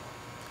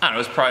don't know,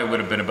 it probably would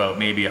have been about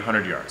maybe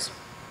 100 yards.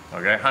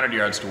 Okay, 100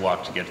 yards to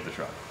walk to get to the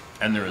truck.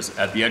 And there was,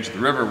 at the edge of the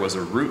river was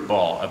a root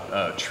ball,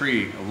 a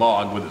tree, a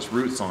log with its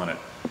roots on it,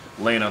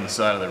 laying on the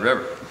side of the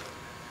river.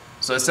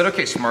 So I said,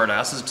 "Okay, smart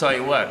asses, tell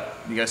you what,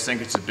 you guys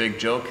think it's a big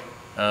joke?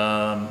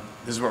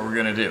 This is what we're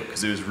gonna do,"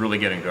 because it was really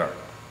getting dark.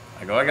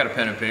 I go, "I got a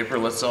pen and paper,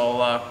 let's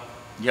all,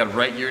 you gotta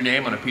write your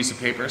name on a piece of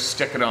paper,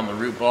 stick it on the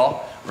root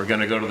ball. We're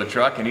gonna go to the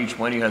truck, and each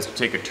one of you has to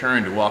take a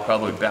turn to walk all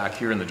the way back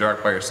here in the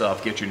dark by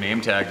yourself, get your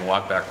name tag, and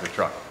walk back to the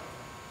truck."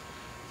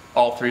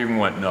 All three of them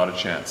went, "Not a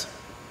chance."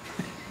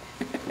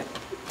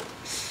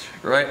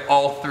 Right?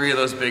 All three of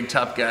those big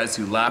tough guys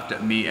who laughed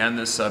at me and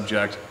this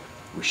subject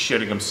were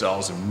shitting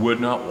themselves and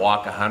would not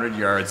walk 100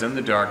 yards in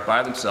the dark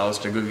by themselves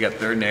to go get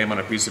their name on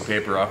a piece of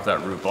paper off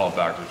that root ball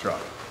back to the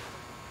truck.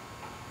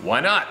 Why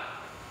not?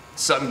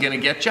 Something gonna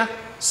get you?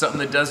 Something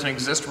that doesn't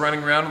exist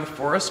running around in the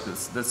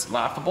forest that's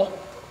laughable,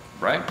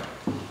 right?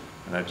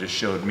 And that just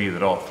showed me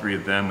that all three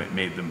of them,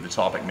 the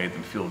topic made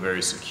them feel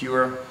very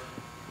secure.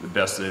 The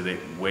best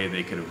way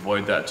they could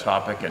avoid that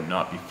topic and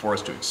not be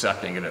forced to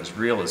accepting it as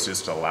real is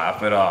just to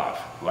laugh it off.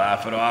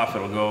 Laugh it off,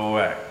 it'll go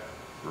away,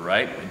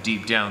 right? And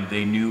deep down,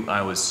 they knew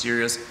I was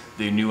serious,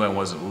 they knew I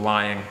wasn't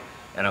lying,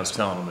 and I was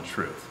telling them the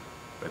truth.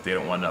 But they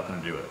don't want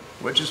nothing to do with it,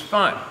 which is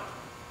fine,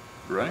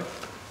 right?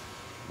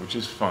 Which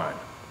is fine.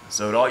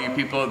 So to all you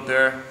people out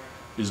there,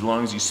 as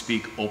long as you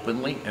speak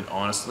openly and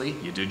honestly,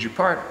 you did your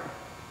part.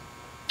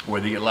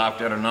 Whether you get laughed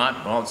at or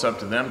not, well, it's up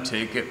to them.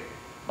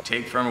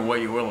 Take from it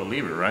what you will or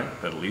leave it, right?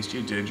 But at least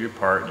you did your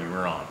part and you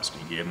were honest.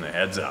 You gave them the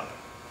heads up.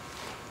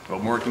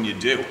 What more can you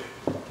do?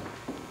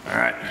 All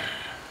right,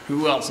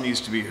 who else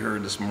needs to be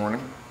heard this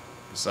morning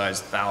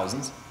besides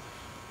thousands?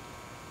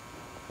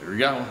 There we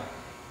go.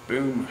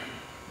 Boom.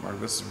 Mark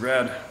this is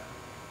red.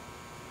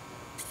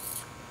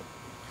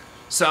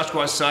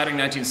 Sasquatch sighting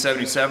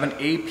 1977,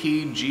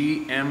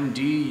 APG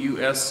MD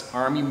US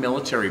Army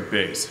Military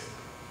Base.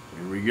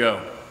 Here we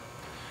go.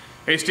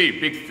 Hey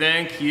Steve, big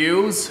thank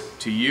yous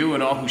to you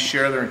and all who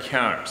share their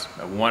encounters.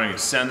 I've been wanting to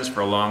send this for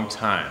a long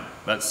time.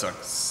 That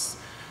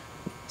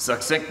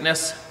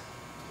succinctness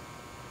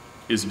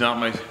is not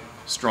my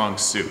strong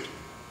suit,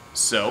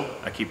 so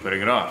I keep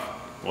putting it off.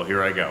 Well,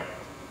 here I go.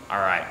 All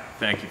right,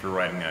 thank you for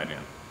writing that in.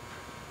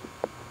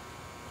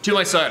 To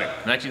my sighting,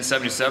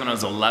 1977, I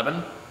was 11,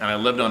 and I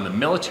lived on the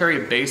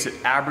military base at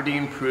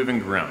Aberdeen Proving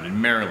Ground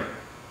in Maryland.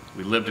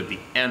 We lived at the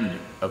end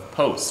of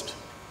post.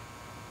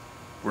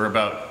 We're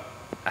about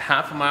a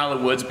half a mile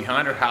of woods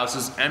behind our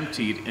houses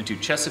emptied into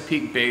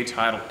Chesapeake Bay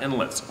tidal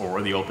inlets,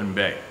 or the open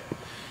bay.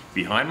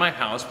 Behind my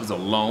house was a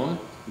lone,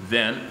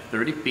 then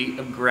 30 feet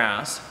of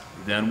grass,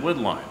 then wood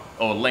line.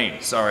 Oh, a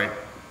lane, sorry.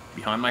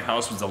 Behind my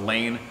house was a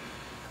lane,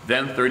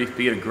 then 30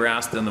 feet of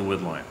grass, then the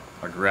wood line.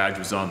 Our garage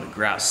was on the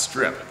grass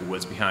strip, the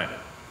woods behind it.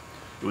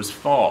 It was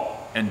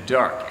fall and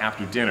dark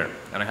after dinner,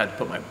 and I had to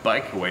put my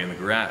bike away in the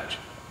garage.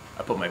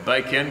 I put my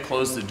bike in,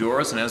 closed the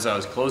doors, and as I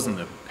was closing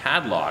the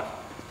padlock,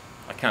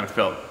 I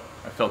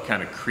felt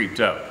kind of creeped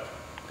out.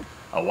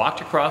 I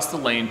walked across the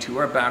lane to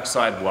our back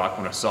sidewalk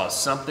when I saw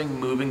something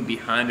moving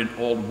behind an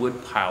old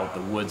wood pile at the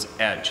wood's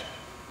edge,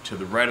 to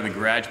the right of the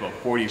garage, about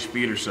 40-ish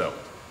feet or so.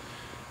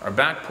 Our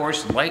back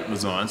porch light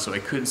was on, so I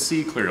couldn't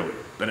see clearly,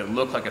 but it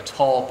looked like a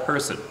tall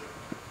person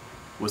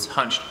was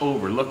hunched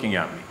over looking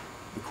at me.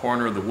 The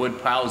corner of the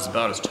wood pile was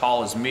about as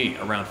tall as me,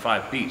 around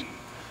 5 feet.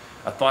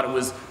 I thought it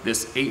was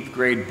this 8th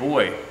grade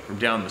boy from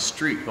down the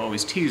street who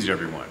always teased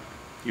everyone.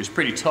 He was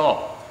pretty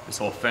tall. His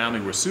whole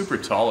family were super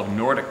tall, of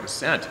Nordic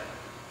descent.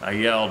 I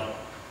yelled,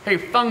 "Hey,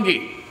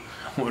 Fungi!"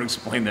 I won't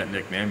explain that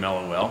nickname,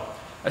 LOL.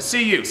 "I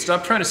see you,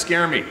 stop trying to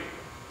scare me."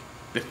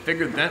 The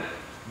figure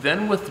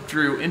then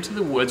withdrew into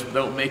the woods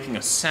without making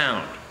a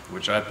sound,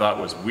 which I thought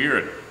was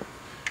weird.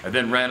 I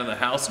then ran to the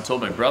house and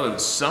told my brother that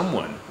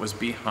someone was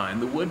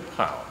behind the wood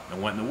pile and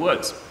went in the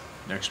woods.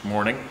 Next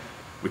morning,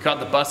 we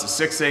caught the bus at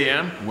 6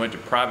 a.m. and went to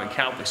private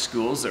Catholic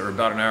schools that were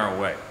about an hour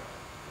away.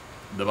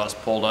 The bus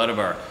pulled out of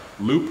our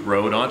loop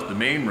road onto the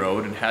main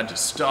road and had to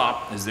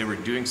stop as they were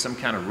doing some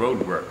kind of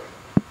road work.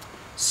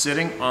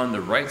 Sitting on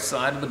the right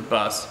side of the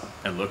bus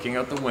and looking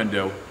out the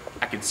window,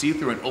 I could see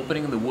through an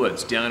opening in the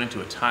woods down into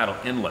a tidal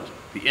inlet.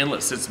 The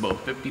inlet sits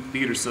about 50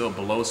 feet or so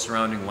below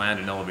surrounding land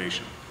and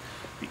elevation.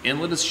 The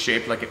inlet is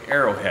shaped like an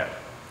arrowhead.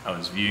 I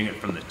was viewing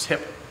it from the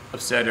tip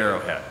of said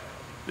arrowhead.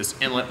 This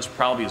inlet was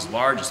probably as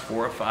large as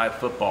 4 or 5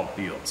 football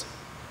fields.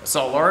 I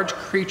saw a large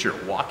creature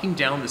walking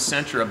down the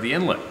center of the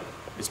inlet.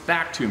 Its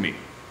back to me.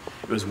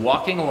 It was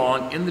walking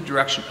along in the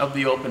direction of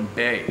the open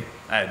bay.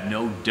 I had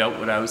no doubt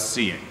what I was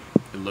seeing.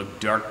 It looked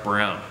dark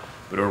brown,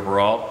 but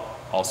overall,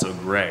 also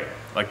gray,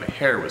 like the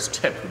hair was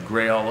tipped with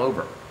gray all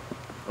over.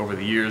 Over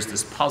the years,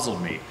 this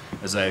puzzled me,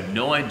 as I had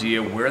no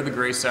idea where there were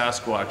gray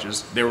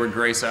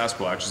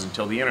Sasquatches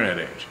until the internet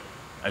age.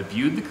 I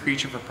viewed the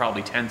creature for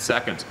probably 10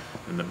 seconds,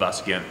 then the bus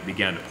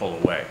began to pull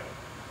away.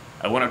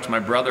 I went up to my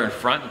brother in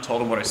front and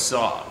told him what I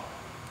saw.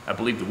 I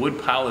believe the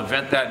woodpile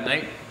event that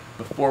night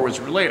before was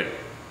related.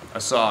 I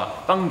saw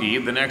Fungi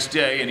the next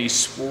day, and he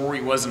swore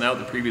he wasn't out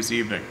the previous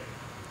evening.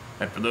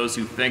 And for those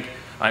who think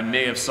I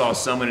may have saw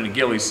someone in a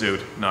ghillie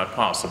suit, not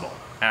possible.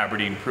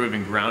 Aberdeen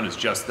Proving Ground is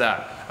just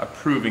that, a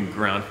proving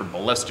ground for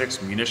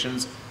ballistics,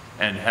 munitions,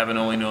 and heaven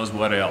only knows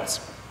what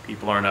else.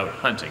 People aren't out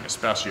hunting,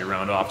 especially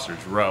around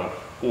Officers Row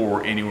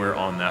or anywhere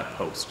on that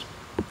post.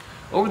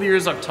 Over the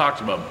years, I've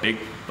talked about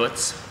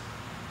Bigfoots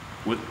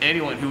with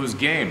anyone who was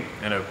game,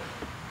 and I've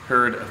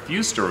heard a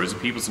few stories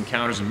of people's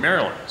encounters in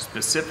Maryland,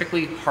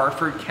 specifically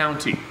Harford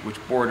County, which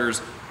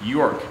borders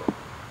York.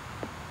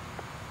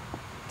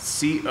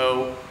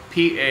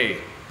 C-O-P-A,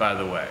 by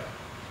the way.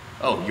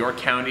 Oh, York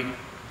County,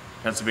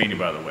 Pennsylvania,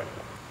 by the way.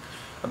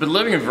 I've been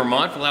living in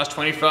Vermont for the last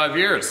 25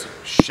 years.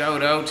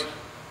 Shout out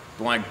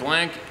blank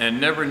blank,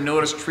 and never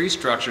noticed tree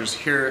structures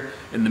here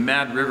in the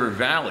Mad River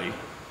Valley.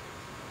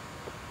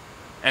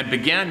 And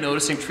began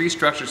noticing tree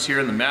structures here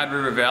in the Mad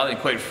River Valley, and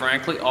quite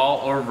frankly,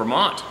 all over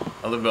Vermont.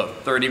 I live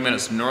about 30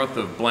 minutes north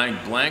of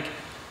blank blank,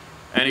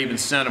 and even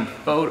sent them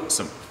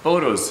some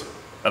photos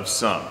of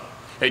some.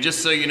 Hey,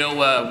 just so you know,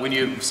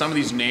 some of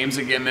these names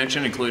that get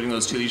mentioned, including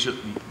those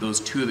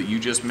two that you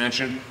just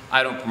mentioned,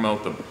 I don't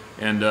promote them.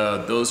 And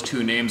those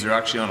 2 names are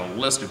actually on a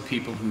list of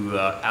people who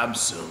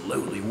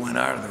absolutely went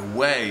out of their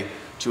way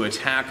to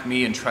attack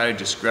me and try to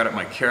discredit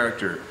my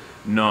character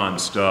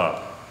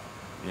non-stop.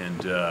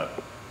 And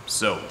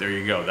so there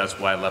you go. That's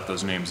why I left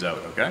those names out,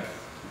 okay?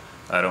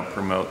 I don't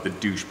promote the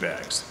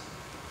douchebags.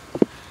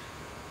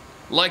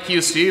 Like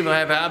you, Steve, I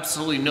have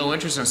absolutely no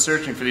interest in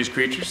searching for these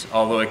creatures,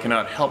 although I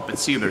cannot help but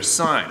see their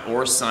sign,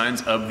 or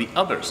signs of the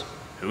others.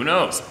 Who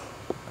knows?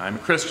 I'm a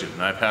Christian,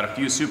 and I've had a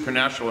few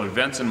supernatural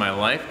events in my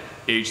life,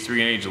 age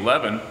 3 and age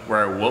 11,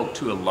 where I woke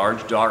to a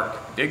large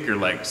dark figure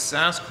like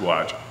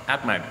Sasquatch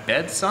at my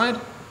bedside?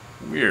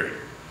 Weird.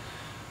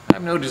 I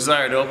have no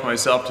desire to open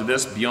myself to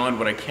this beyond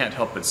what I can't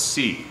help but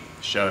see.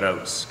 Shout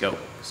out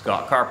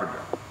Scott Carpenter.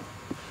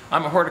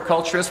 I'm a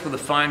horticulturist with a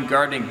fine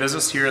gardening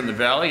business here in the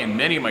valley, and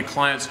many of my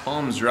clients'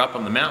 homes are up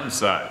on the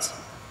mountainsides.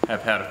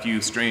 I've had a few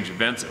strange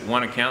events at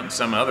one account and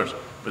some others,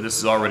 but this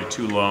is already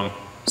too long.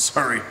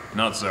 Sorry,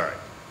 not sorry.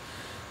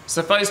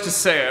 Suffice to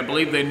say, I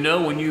believe they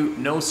know when you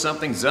know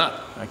something's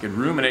up. I could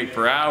ruminate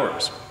for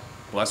hours.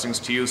 Blessings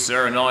to you,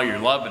 Sarah, and all your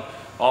love, and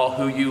all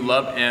who you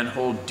love and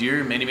hold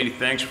dear. Many, many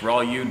thanks for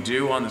all you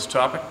do on this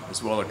topic,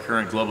 as well as the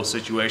current global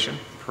situation.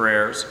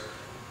 Prayers,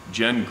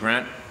 Jen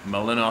Grant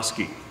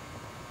Malinowski.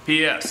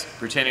 P.S.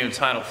 Pertaining to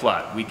tidal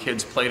flat, we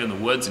kids played in the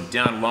woods and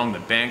down along the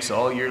banks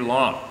all year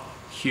long.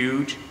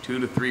 Huge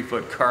 2 to 3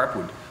 foot carp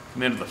would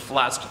come into the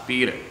flats to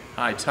feed at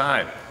high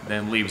tide,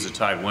 then leave as the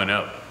tide went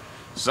out.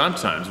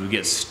 Sometimes we'd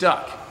get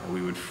stuck and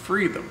we would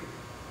free them.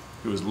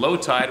 It was low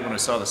tide when I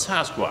saw the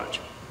Sasquatch.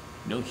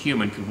 No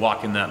human could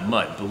walk in that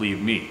mud,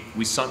 believe me.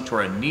 We sunk to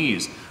our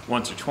knees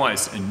once or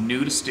twice and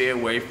knew to stay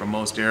away from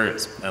most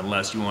areas,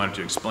 unless you wanted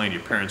to explain to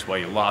your parents why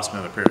you lost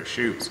another pair of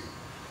shoes.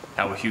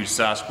 How a huge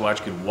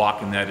Sasquatch could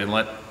walk in that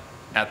inlet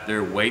at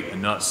their weight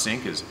and not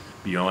sink is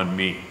beyond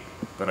me.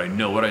 But I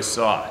know what I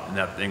saw, and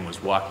that thing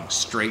was walking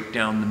straight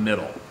down the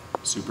middle.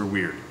 Super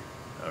weird.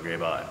 Okay,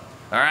 bye.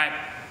 All right,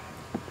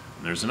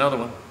 there's another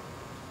one.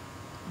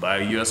 By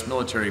a U.S.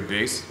 military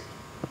base,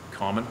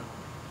 common.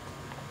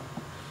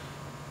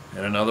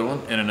 And another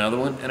one, and another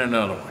one, and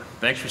another one.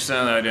 Thanks for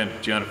sending that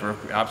in, Jennifer.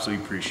 We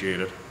absolutely appreciate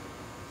it.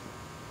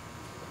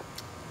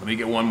 Let me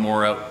get one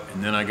more out,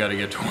 and then I gotta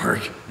get to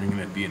work. I'm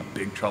gonna be in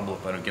big trouble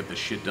if I don't get this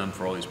shit done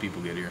before all these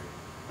people get here.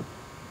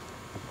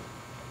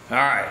 All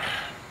right,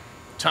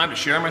 time to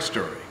share my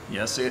story.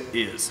 Yes, it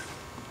is.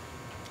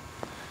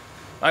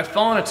 I've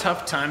fallen into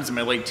tough times in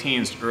my late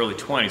teens to early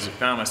 20s and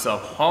found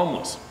myself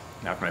homeless.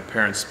 After my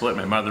parents split,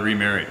 my mother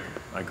remarried.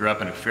 I grew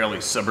up in a fairly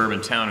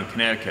suburban town in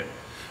Connecticut,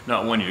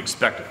 not one you'd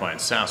expect to find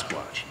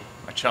Sasquatch.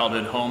 My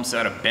childhood home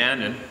sat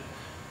abandoned,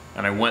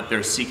 and I went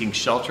there seeking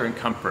shelter and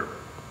comfort.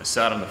 I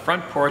sat on the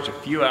front porch a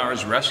few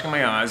hours resting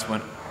my eyes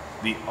when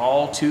the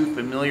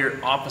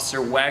all-too-familiar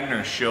Officer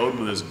Wagner showed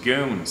with his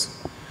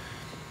goons.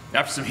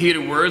 After some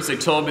heated words, they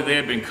told me they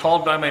had been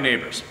called by my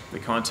neighbors. They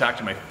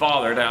contacted my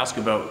father to ask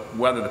about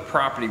whether the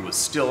property was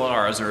still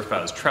ours or if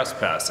I was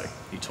trespassing.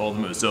 He told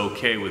them it was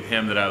okay with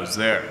him that I was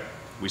there.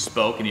 We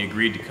spoke and he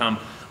agreed to come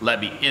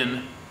let me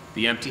in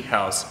the empty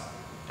house,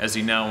 as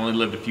he now only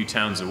lived a few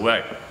towns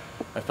away.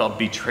 I felt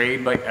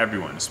betrayed by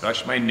everyone,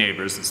 especially my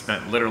neighbors that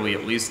spent literally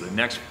at least the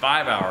next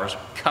 5 hours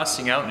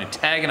cussing out and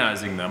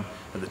antagonizing them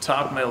at the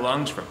top of my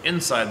lungs from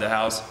inside the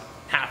house,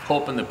 half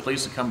hoping the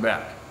police would come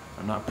back.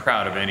 I'm not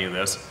proud of any of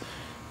this,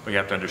 but you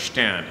have to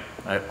understand,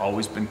 I've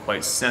always been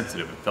quite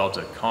sensitive and felt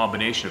a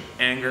combination of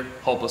anger,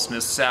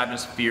 hopelessness,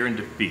 sadness, fear, and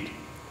defeat.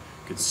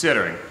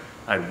 Considering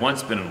I'd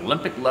once been an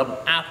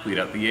Olympic-level athlete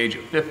at the age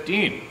of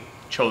 15,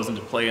 chosen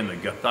to play in the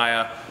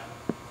Gothia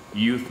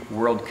Youth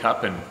World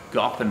Cup in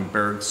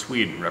Gothenburg,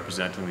 Sweden,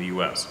 representing the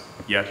U.S.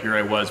 Yet here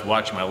I was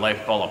watching my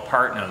life fall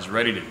apart, and I was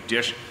ready to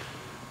dish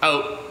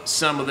out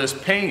some of this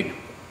pain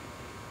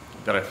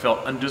that I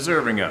felt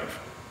undeserving of,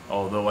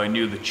 although I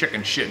knew the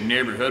chicken shit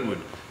neighborhood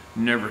would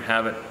never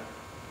have it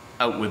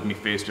out with me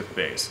face to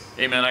face.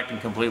 Hey man, I can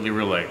completely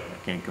relate.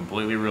 I can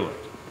completely relate.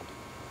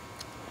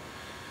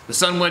 The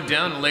sun went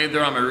down and laid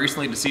there on my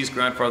recently deceased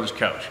grandfather's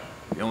couch,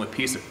 the only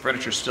piece of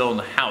furniture still in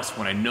the house,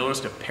 when I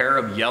noticed a pair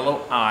of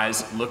yellow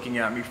eyes looking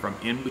at me from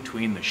in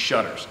between the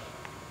shutters,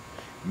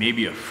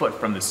 maybe a foot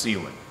from the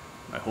ceiling.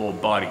 My whole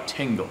body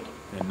tingled,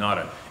 and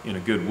not in a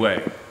good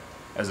way.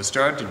 As I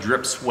started to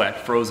drip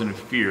sweat, frozen in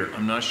fear,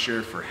 I'm not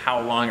sure for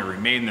how long I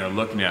remained there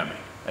looking at me.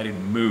 I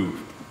didn't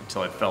move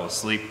until I fell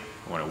asleep.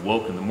 And when I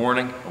woke in the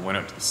morning, I went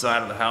up to the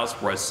side of the house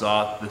where I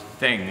saw the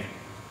thing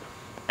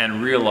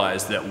and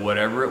realized that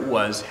whatever it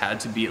was had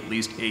to be at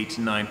least 8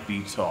 to 9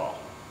 feet tall.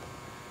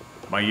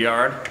 My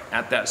yard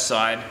at that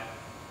side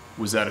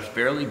was at a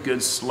fairly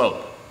good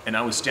slope, and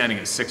I was standing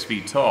at 6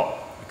 feet tall.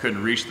 I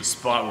couldn't reach the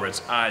spot where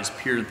its eyes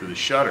peered through the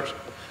shutters.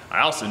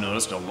 I also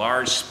noticed a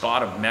large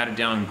spot of matted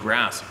down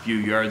grass a few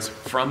yards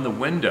from the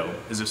window,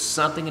 as if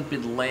something had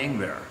been laying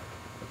there.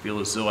 I feel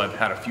as though I've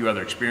had a few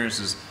other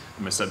experiences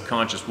that my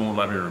subconscious won't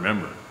let me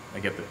remember. I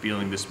get the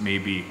feeling this may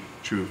be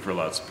true for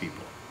lots of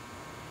people.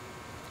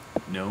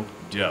 No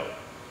doubt.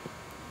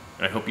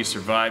 I hope you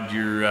survived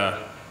your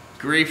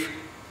grief.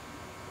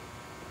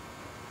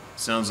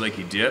 Sounds like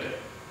you did,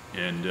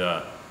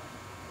 and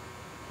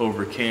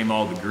overcame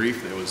all the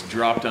grief that was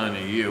dropped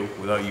onto you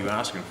without you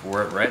asking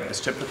for it, right?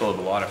 It's typical of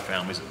a lot of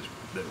families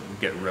that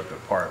get ripped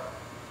apart.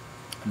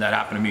 And that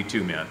happened to me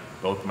too, man.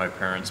 Both of my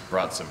parents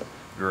brought some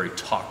very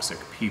toxic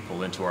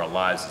people into our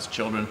lives as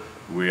children.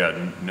 We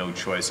had no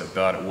choice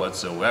about it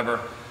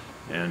whatsoever,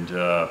 and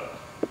a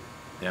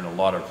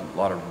lot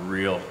of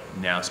real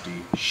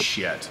nasty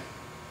shit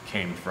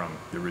came from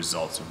the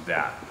results of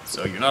that.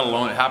 So you're not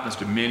alone. It happens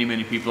to many,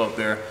 many people out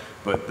there.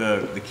 But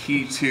the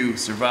key to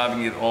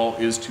surviving it all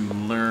is to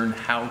learn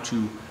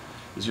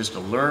just to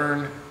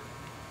learn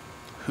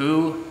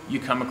who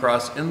you come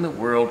across in the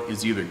world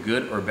is either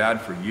good or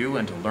bad for you,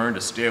 and to learn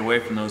to stay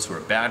away from those who are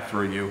bad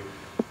for you,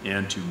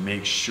 and to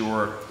make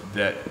sure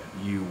that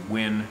you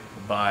win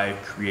by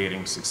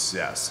creating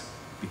success,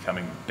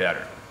 becoming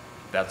better.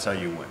 That's how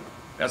you win.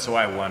 That's how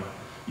I won.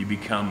 You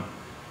become,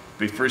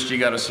 but first you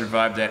got to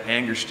survive that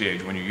anger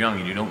stage when you're young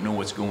and you don't know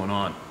what's going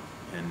on.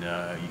 And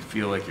you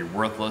feel like you're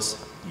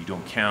worthless, you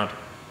don't count,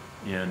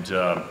 and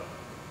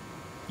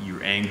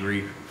you're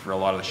angry for a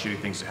lot of the shitty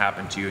things that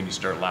happen to you, and you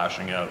start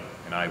lashing out.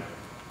 And I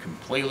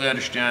completely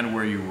understand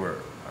where you were,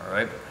 all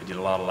right? I did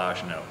a lot of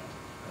lashing out.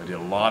 I did a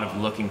lot of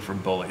looking for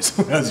bullies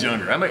when I was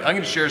younger. I'm going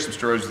to share some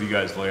stories with you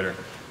guys later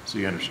so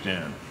you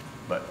understand.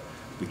 But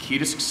the key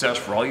to success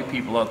for all you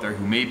people out there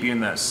who may be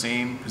in that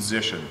same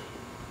position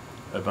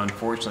of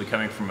unfortunately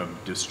coming from a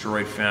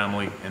destroyed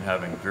family and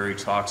having very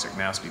toxic,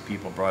 nasty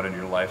people brought into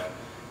your life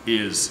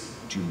is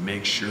to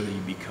make sure that you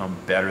become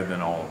better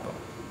than all of them.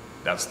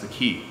 That's the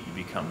key. You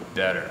become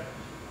better.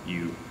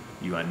 You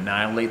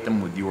annihilate them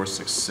with your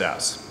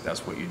success.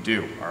 That's what you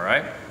do, all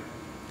right?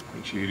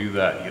 Make sure you do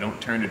that. You don't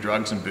turn to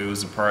drugs and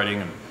booze and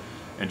partying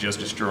and just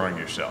destroying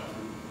yourself.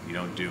 You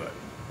don't do it.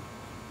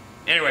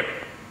 Anyway,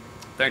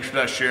 thanks for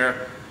that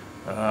share.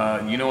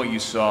 You know what you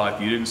saw.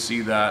 If you didn't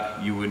see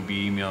that, you would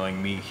be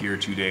emailing me here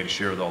today to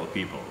share with all the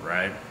people,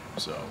 right?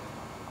 So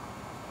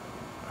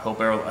I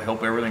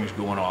hope everything is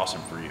going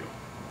awesome for you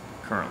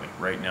currently,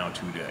 right now,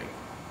 today.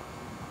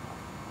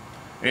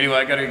 Anyway,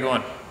 I gotta get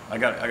going. I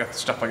got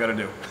stuff I gotta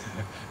do.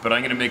 But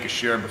I'm gonna make a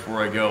share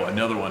before I go,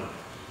 another one,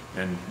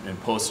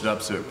 and post it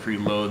up so it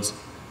preloads.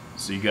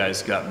 So you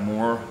guys got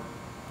more.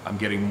 I'm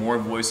getting more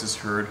voices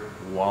heard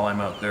while I'm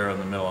out there in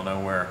the middle of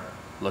nowhere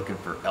looking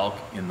for elk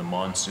in the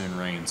monsoon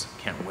rains.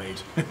 Can't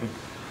wait.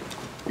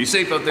 Be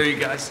safe out there, you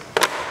guys.